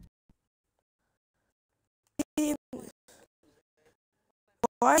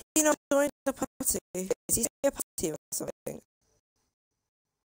 Why is he not joining the party? Is he a party or something?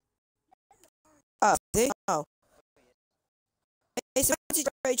 Oh, is he? Oh. It's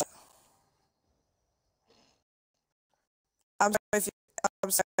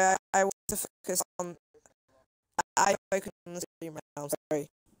I'm sorry, I want to focus on... I'm focusing on the stream right now, sorry.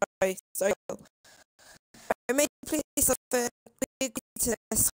 Make please something to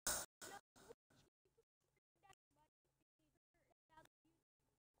this.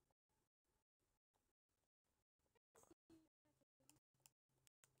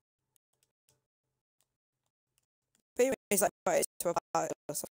 Maybe it's like invited to a party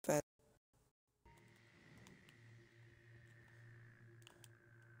or something.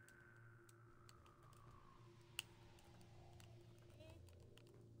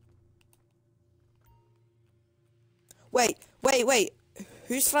 Wait.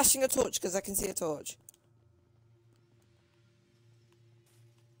 Who's flashing a torch? Because I can see a torch.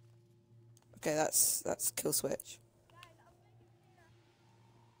 Okay, that's kill switch.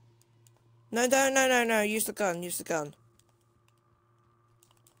 No. Use the gun.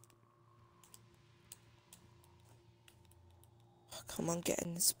 Oh, come on, get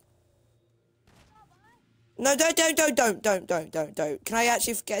in this. No, don't. Can I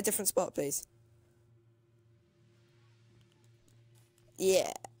actually get a different spot, please?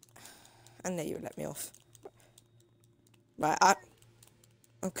 Yeah. I know you would let me off. Right,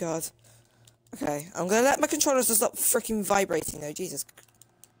 oh god. Okay, I'm gonna let my controllers just stop freaking vibrating though, Jesus.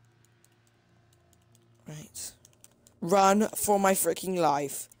 Right. Run for my freaking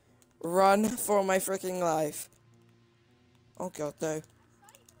life. Oh god, no.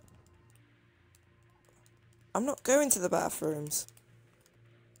 I'm not going to the bathrooms.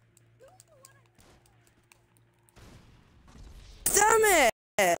 Damn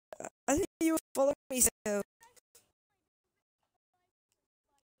it! I think you were following me still.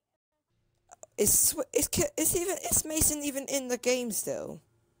 Is Mason even in the game still?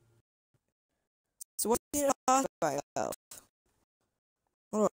 So what's he about yourself?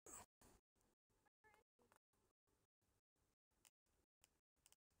 Hold on.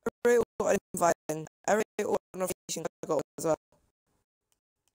 I really want to invite him. I really want a notification I got as well.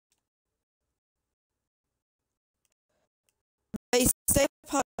 Hey, stay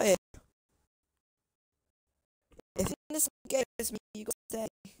apart here. If you're in the same game as me, you gotta stay.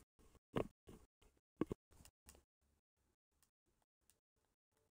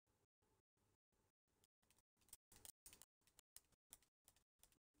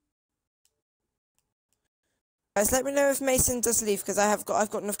 Guys, let me know if Mason does leave because I've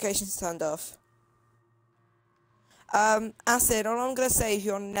got notifications turned off. Acid, all I'm gonna say is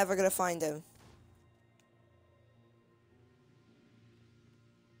you're never gonna find him.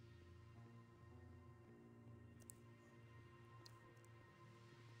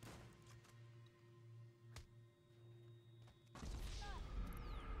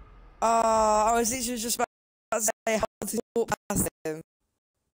 Oh, I was literally just about to say how to walk past him.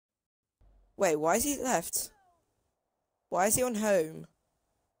 Wait, why is he left? Why is he on home?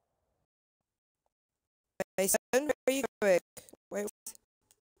 Mason, where are you going? Wait,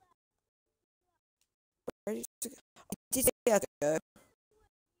 where did you go? Did he have to go?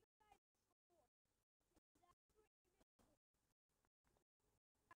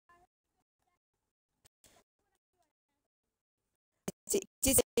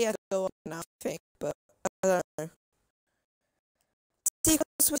 Did he have to go now, I think, but I don't know. See,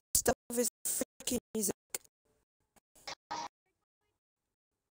 switched off his freaking music.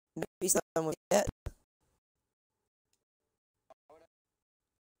 He's not done with it yet.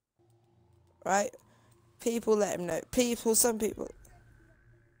 Right? People let him know. People, some people.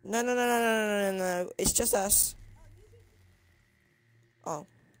 No, no, no, no, no, no, no, no. It's just us. Oh.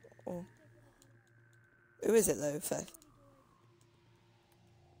 Oh. Who is it though, Faith?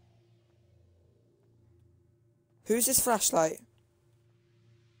 Who's this flashlight?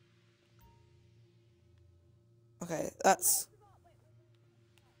 Okay, that's...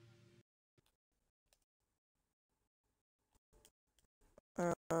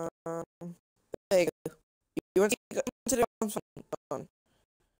 there you go. You want to go to the on.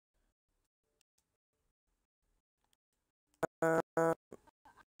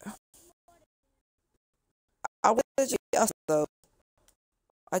 I wanted you to ask though.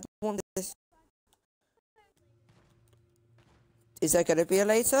 I don't want this. Is there gonna be a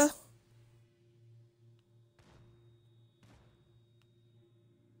later?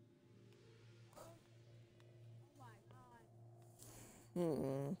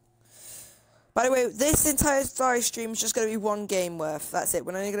 By the way, this entire live stream is just going to be one game worth. That's it.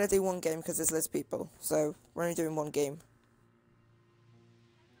 We're only going to do one game because there's less people. So, we're only doing one game.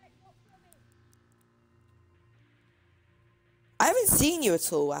 I haven't seen you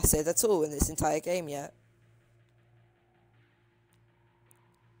at all, Acid, at all in this entire game yet.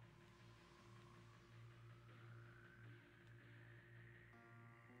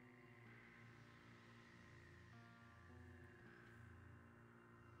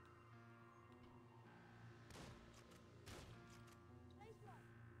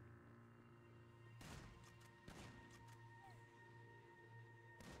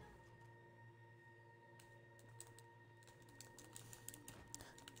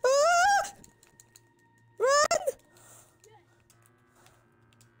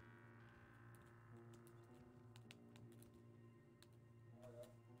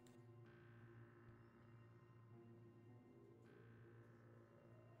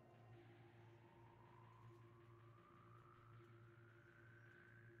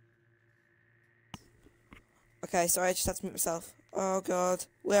 Okay, sorry, I just had to mute myself. Oh god,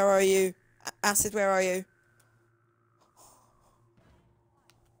 where are you? Acid, where are you?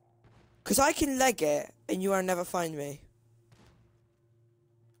 Because I can leg it, and you will never find me.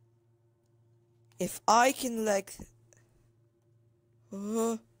 If I can leg...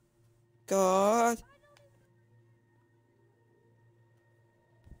 Oh, god.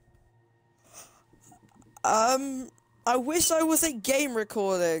 I wish I wasn't game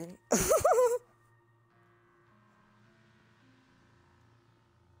recording.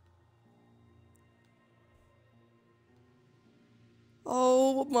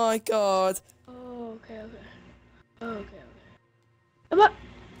 Oh my god. Oh, okay, okay. Oh, okay, okay. What?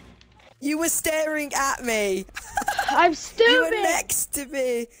 You were staring at me. I'm stupid. You were next to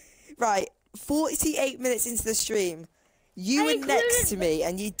me. Right, 48 minutes into the stream. You were next to me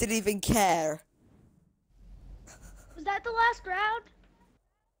and you didn't even care. Was that the last round?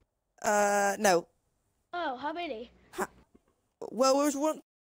 No. Oh, how many? Well, we want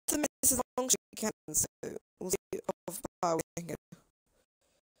to miss as long as we can, so we'll see how we can go.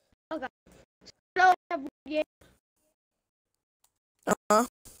 Okay. So, yeah. Uh-huh.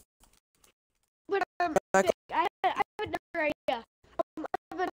 But, I have another idea. I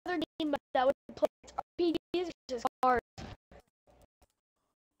have another game that would play RPGs, which is hard.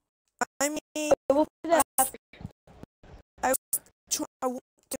 I mean, We'll play that after. I want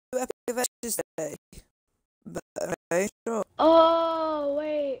to do Epic Adventures today. But, okay, sure. Oh,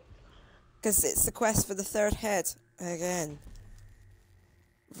 wait. Because it's the quest for the third head. Again.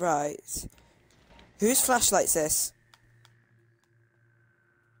 Right. Whose flashlight's this?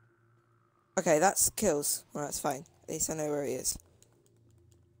 Okay, that's kills. Well, that's fine. At least I know where he is.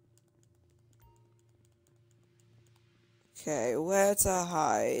 Okay, where to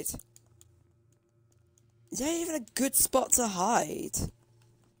hide? Is there even a good spot to hide?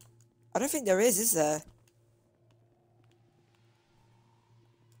 I don't think there is there?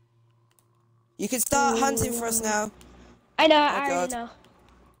 You can start hunting for us now. I know, Oh, I already God. know.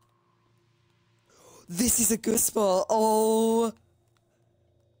 This is a good spot. Oh,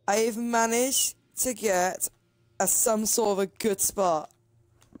 I've managed to get some sort of a good spot.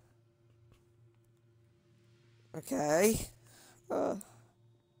 Okay. You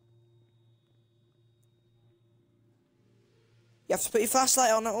have to put your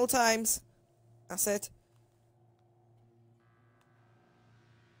flashlight on at all times. That's it.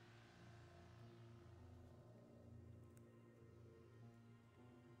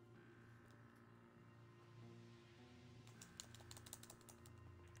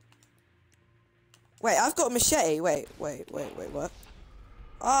 Wait, I've got a machete. Wait, what?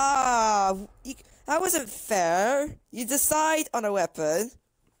 Ah, that wasn't fair. You decide on a weapon.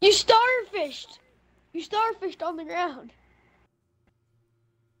 You starfished. You starfished on the ground.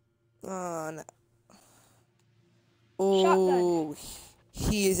 Oh, no. Shotgun. Oh,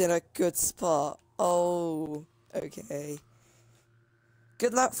 he is in a good spot. Oh, okay.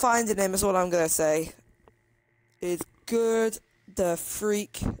 Good luck finding him is all I'm gonna say. It's good the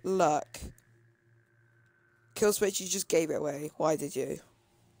freak luck. Kill switch, you just gave it away. Why did you?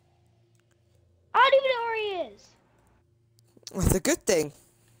 I don't even know where he is. That's a good thing.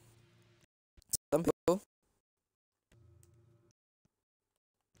 Some people.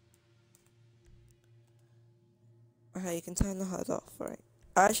 Okay, you can turn the HUD off, right?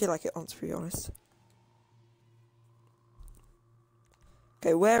 I actually like it on, to be honest.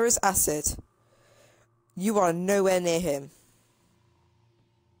 Okay, where is Acid? You are nowhere near him.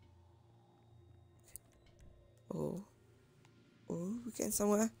 Oh. Oh, we're getting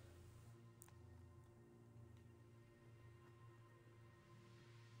somewhere.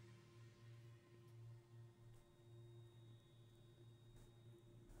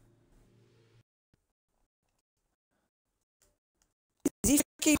 Did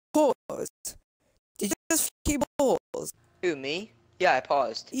he freaking pause? Did you just freaking pause? Who, me? Yeah, I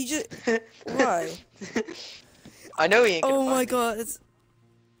paused. You just... Why? I know he ain't gonna Oh find my me. god, it's...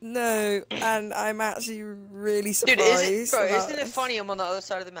 No, and I'm actually really Dude, surprised. isn't it funny I'm on the other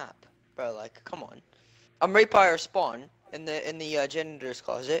side of the map? Bro, like, come on. I'm right by our spawn, in the janitor's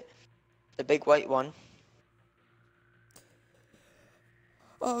closet. The big white one.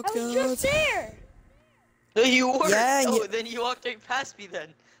 Oh I was just god. there. No, you were! Yeah, oh, you- then you walked right past me then.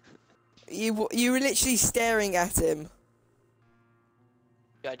 You were literally staring at him.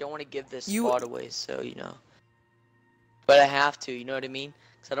 Yeah, I don't want to give this You- spot away, so, you know. But I have to, you know what I mean?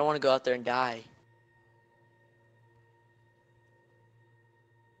 Because I don't want to go out there and die.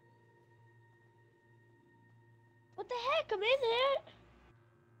 What the heck? I'm in it.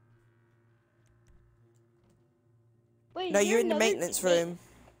 Wait. No, is there you're in the another maintenance wait. room.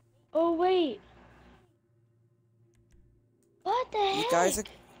 Oh wait. What the heck?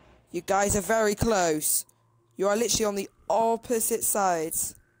 You guys are very close. You are literally on the opposite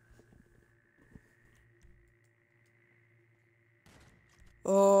sides.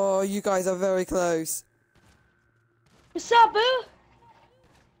 Oh, you guys are very close. What's up, boo?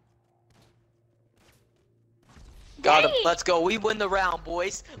 Got him. Dang. Let's go. We win the round,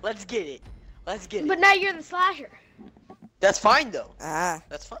 boys. Let's get it. Let's get But it. now you're the slasher. That's fine, though. Ah,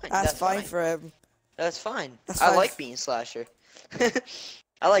 That's fine. that's fine for him. That's fine. That's I fine. like being slasher.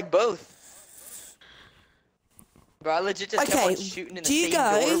 I like both. Bro, I legit just kept on Okay, shooting in the do you same door,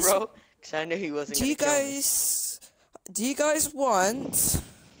 guys- bro. Because I knew he wasn't Do you gonna kill me. do you guys want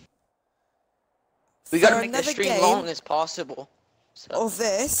We gotta for make the another stream game long as possible. So. of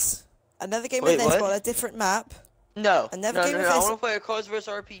this? Another game Wait, of this, what? but on a different map. No. Another No, game no, of no. I this- want to play a Cards vs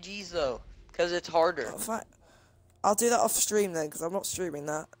RPGs, though. Because it's harder. Oh, fine. I'll do that off stream then, because I'm not streaming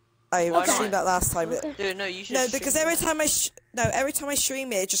that. I Why streamed not? that last time. Okay. Dude, no, you should No, stream because it. every time I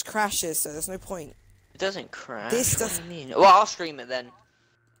stream it, it just crashes, so there's no point. It doesn't crash. This What do doesn't- you mean? Well, I'll stream it then.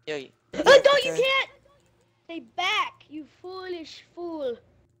 Yo, Oh, no, you okay. can't. Stay back, you foolish fool.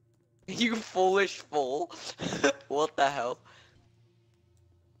 you foolish fool. What the hell?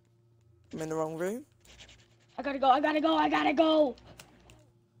 I'm in the wrong room. I gotta go. I gotta go. I gotta go.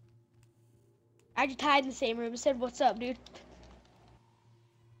 I just hide in the same room and said, "What's up, dude?"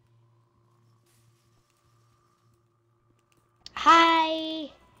 Hi.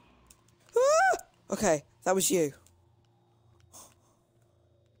 Ah! Okay, that was you.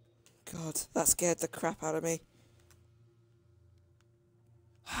 God, that scared the crap out of me.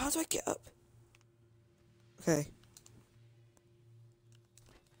 How do I get up? Okay.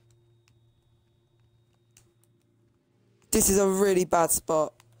 This is a really bad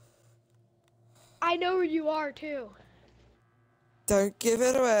spot. I know where you are too. Don't give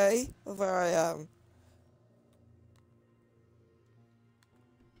it away of where I am.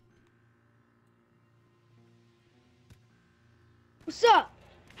 What's up?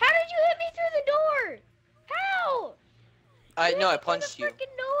 How did you hit me through the door? How? I You know, I hit me through punched the you.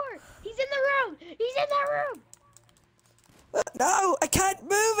 freaking door. He's in the room. He's in that room. No, I can't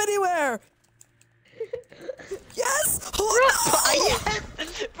move anywhere. Yes! Oh,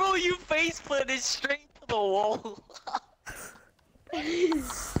 no! Bro, you face planted straight to the wall.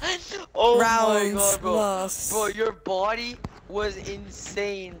 Oh my Round god, bro. lost. Bro, your body was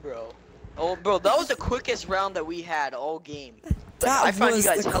insane, bro. Oh, bro, that was the quickest round that we had all game. That I found you was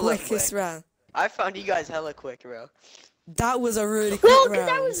guys the hella quickest quick. round. I found you guys hella quick, bro. That was a really quick Well, round. because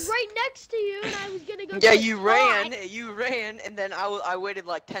I was right next to you, and I was gonna go. Yeah, to the you spot. ran, and then I waited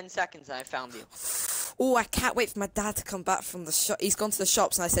like 10 seconds and I found you. Oh, I can't wait for my dad to come back from the shop. He's gone to the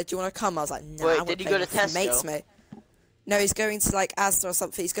shops, and I said, "Do you want to come?" I was like, "Nah." Wait, I wanna did he play go to with my mates, Tesco? mate. No, he's going to like Asda or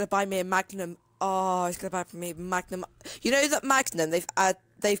something. He's gonna buy me a Magnum. Oh, he's gonna buy me a Magnum. You know that Magnum?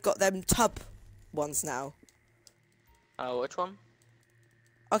 They've got them tub ones now. Oh, which one?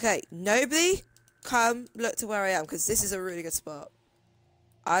 Okay, nobody, come look to where I am because this is a really good spot.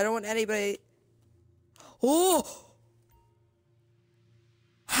 I don't want anybody. Oh!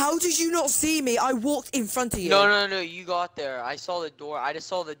 How did you not see me? I walked in front of you. No, you got there. I saw the door. I just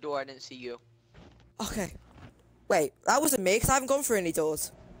saw the door. I didn't see you. Okay. Wait, that wasn't me because I haven't gone through any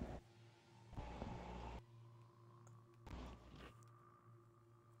doors.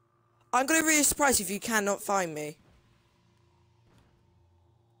 I'm gonna be really surprised if you cannot find me.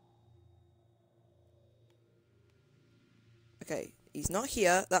 Okay, he's not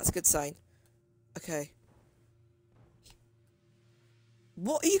here. That's a good sign. Okay.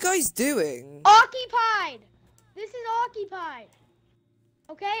 What are you guys doing? Occupied. This is occupied.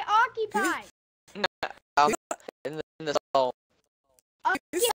 Okay, occupied. In the stall. I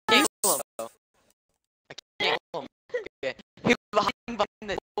can't kill him, though. I can't kill him. Okay. He was hiding behind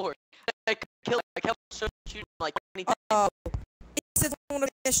the door. I kept shooting like 20 times. Oh, he said I want to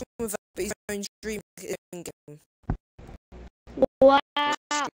mission with us, but he's own dream game. Wow.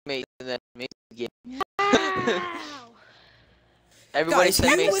 Mason, then Mason again. Wow. Everybody Guys, said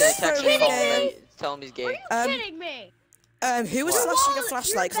who Mason was text me, throwing tell him he's Are gay. you kidding me? Who was What? flashing a Well,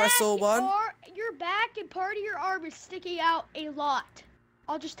 flashlight? your Because I saw back one. Your back and part of your arm is sticking out a lot.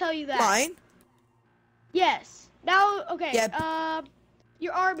 I'll just tell you that. Mine? Yes. Now, okay. Yeah.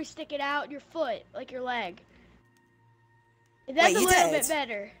 Your arm is sticking out, your foot, like your leg. That's Wait, a you little did? bit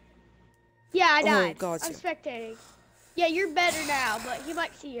better. Yeah, I Oh, died. God. I'm spectating. Yeah, you're better now, but he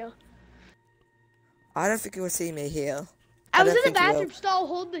might see you. I don't think he will see me here. I was don't in the think he will. bathroom stall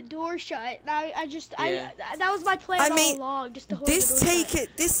holding the door shut. And Yeah. that was my plan I all mean, along, just to hold the door shut.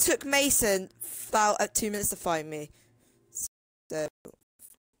 This took Mason about 2 minutes to find me. So,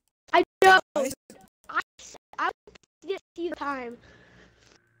 I know. guys, I didn't see the time.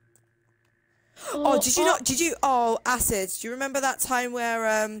 oh, Acid, do you remember that time where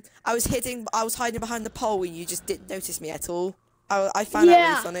I was hiding behind the pole and you just didn't notice me at all? I found that Yeah.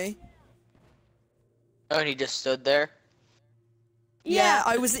 really funny. Oh, and he just stood there? Yeah,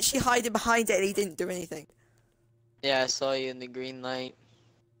 I was literally hiding behind it and he didn't do anything. Yeah, I saw you in the green light.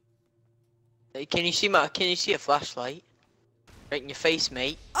 Hey, can you see a flashlight? Right in your face,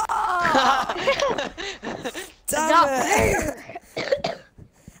 mate. Oh! Damn it!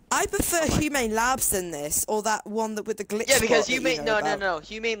 I prefer Humane Labs than this, or that one that with the glitch. Yeah, because spot that you know about. no.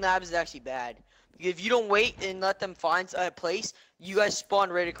 Humane Labs is actually bad. If you don't wait and let them find a place, you guys spawn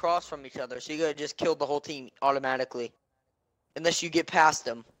right across from each other, so you gotta just kill the whole team automatically. Unless you get past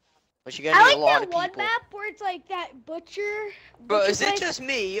them. Which you're gonna I need a lot like of that one people. map where it's like that butcher. Bro, is it place. just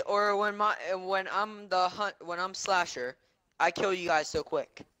me, or when I'm slasher, I kill you guys so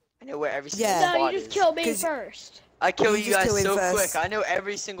quick? I know where every single Yeah. No, spot you just is. kill me 'Cause first. I kill You you just guys kill him so first. quick. I know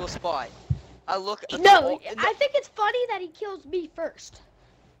every single spot. I look. No, I think it's funny that he kills me first.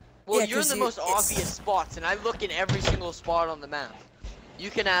 Well, Yeah, you're in 'cause the most obvious spots, and I look in every single spot on the map.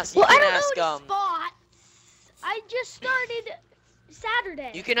 You can ask. Well, I don't know any spots. I just started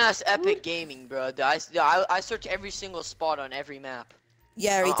Saturday. You can ask Epic Gaming, bro. I search every single spot on every map.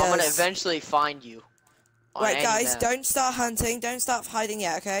 Yeah, he does. I'm gonna eventually find you. on Right, any guys, map. don't start hunting. Don't start hiding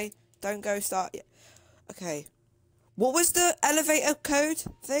yet, okay? Don't go start yet. Okay. What was the elevator code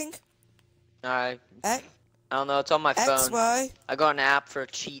thing? Alright. X, I don't know. It's on my phone. X, Y. I got an app for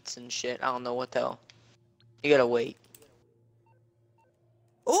cheats and shit. I don't know what the hell. You gotta wait.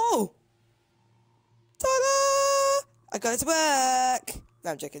 Oh! Ta-da! I got it to work.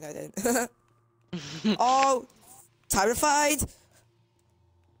 No, I'm joking. No, I didn't. Oh, time to find.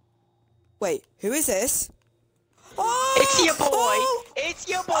 Wait, who is this? Oh! It's your boy! Oh! It's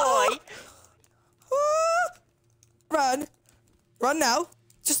your boy! Oh! Oh! Run. Run now.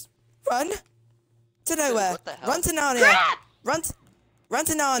 Just run. To nowhere. what the hell? Run to Narnia. Crap! Run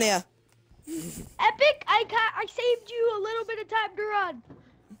to Narnia. Epic, I saved you a little bit of time to run.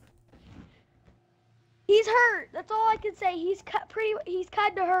 He's hurt. That's all I can say. He's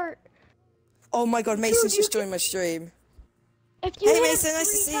kind of hurt. Oh my god, Mason's Dude, just joined my stream. If you Hey hit Mason,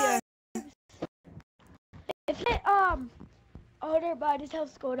 nice to 3 see you. times, If you hit oh never mind, his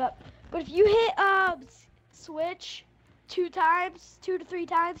health's going up. But if you hit switch 2 times, 2 to 3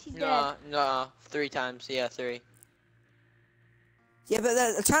 times, he's dead. No, 3 times. Yeah, 3. Yeah, but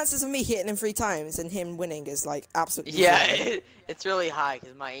the chances of me hitting him 3 times and him winning is like absolutely Yeah, zero. it's really high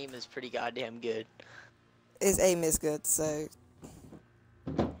because my aim is pretty goddamn good. His aim is good, so.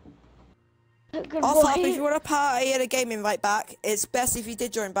 Good Also, boy. if you want to party at a game invite back, it's best if you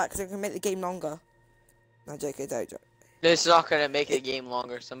did join back because it can make the game longer. No, JK, don't join. It's not gonna make the game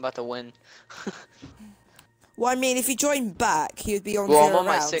longer, so I'm about to win. Well, I mean, if you join back, he would be on Well, 0 I'm on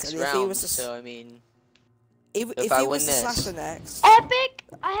my rounds. 6th And if he round, was to, so I mean, if I he win was to this. slash the next. Epic,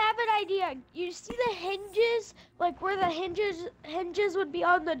 I have an idea. You see the hinges, like where the hinges would be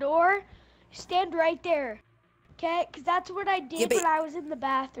on the door? Stand right there, okay? Because that's what I did Yeah, but- when I was in the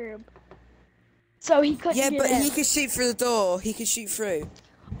bathroom. So he couldn't Yeah, get but in. he could shoot through the door. He could shoot through.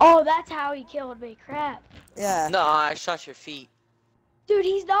 Oh, that's how he killed me. Crap. Yeah. no, I shot your feet. Dude,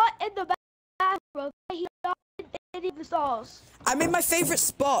 he's not in the bathroom, okay? He's not in any of the stalls. I mean, my favorite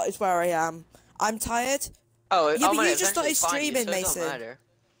spot is where I am. I'm tired. Oh, Yeah, I'm but gonna you just eventually started find you, streaming, so it don't Mason. matter.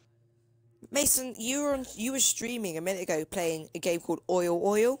 Mason, you were streaming a minute ago playing a game called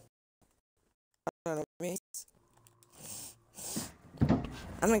Oil. I don't know what it means.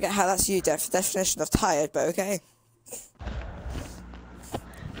 I don't get how that's your definition of tired, but okay.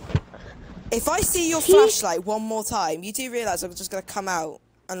 If I see your flashlight one more time, you do realise I'm just gonna come out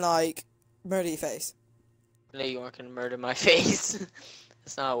and like murder your face. No, you aren't gonna murder my face.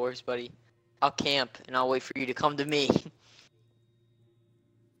 That's not how it works, buddy. I'll camp and I'll wait for you to come to me.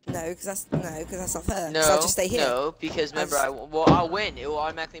 No, because that's not fair. No, So I'll just stay here. no, because remember, I'll win. It will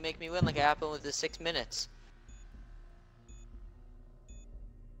automatically make me win, like it happened with the 6 minutes.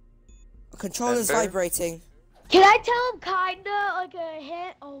 Controller's Remember? vibrating. Can I tell him kinda like a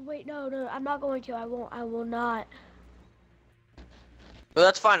hint? Oh wait, no, I'm not going to. I will not. Well,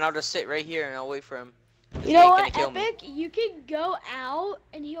 that's fine. I'll just sit right here and I'll wait for him. You know He what, ain't gonna kill me. Epic? You can go out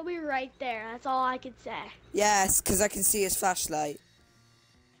and he'll be right there. That's all I can say. Yes, because I can see his flashlight.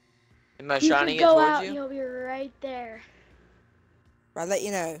 Am I You shining can it go towards out you? and he'll be right there. I'll let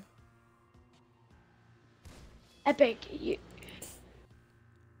you know. Epic,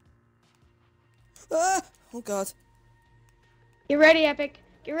 Ah! Oh god. get ready, Epic.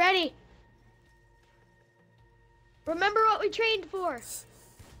 Get ready. Remember what we trained for.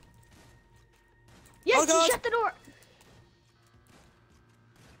 Yes, Oh, God. you shut the door.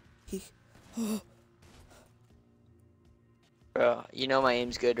 He... Bro, you know my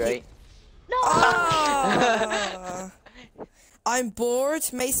aim's good, right? No. Ah! I'm bored,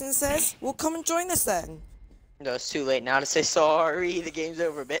 Mason says. Well, come and join us then. No, it's too late now to say sorry. The game's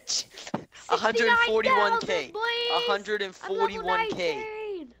over, bitch. 69,000, 141k. boys. 141k.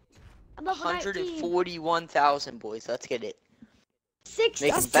 I'm level 19. 141,000, boys. Let's get it. Make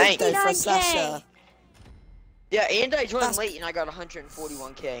That's it bank. good though for a 69K. slasher. Yeah, and I joined That's- late and I got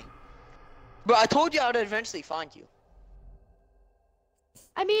 141k. But I told you I would eventually find you.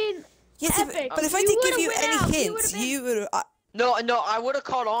 I mean, Yes, Epic, but if I you did give would've you went any out, you hints, would've been- you would. No, I would have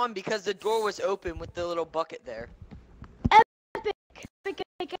caught on because the door was open with the little bucket there. Epic. Look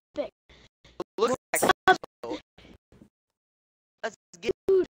at that. Let's get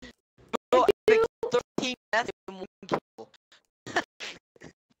Bro, I picked 13 deaths in 1 kill.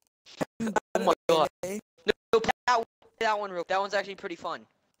 Oh my god. No, play that one real. That one's actually pretty fun.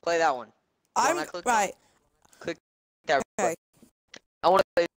 Play that one. I'm Wanna click right. That real Okay. quick. I want to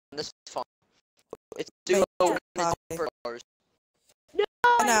play this. This is fun. It's duo Wait, for cars.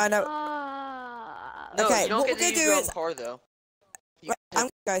 I know. No, Okay, you don't what get we're to gonna use do your own is- car though. You Right, can- I'm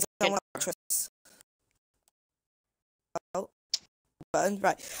guys. I don't want to button.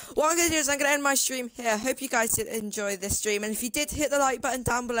 Right. What I'm gonna do is I'm gonna end my stream here. Hope you guys did enjoy this stream, and if you did, hit the like button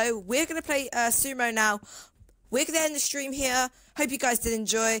down below. We're gonna play sumo now. We're gonna end the stream here. Hope you guys did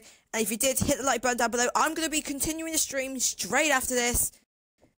enjoy, and if you did, hit the like button down below. I'm gonna be continuing the stream straight after this.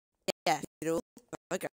 Yeah.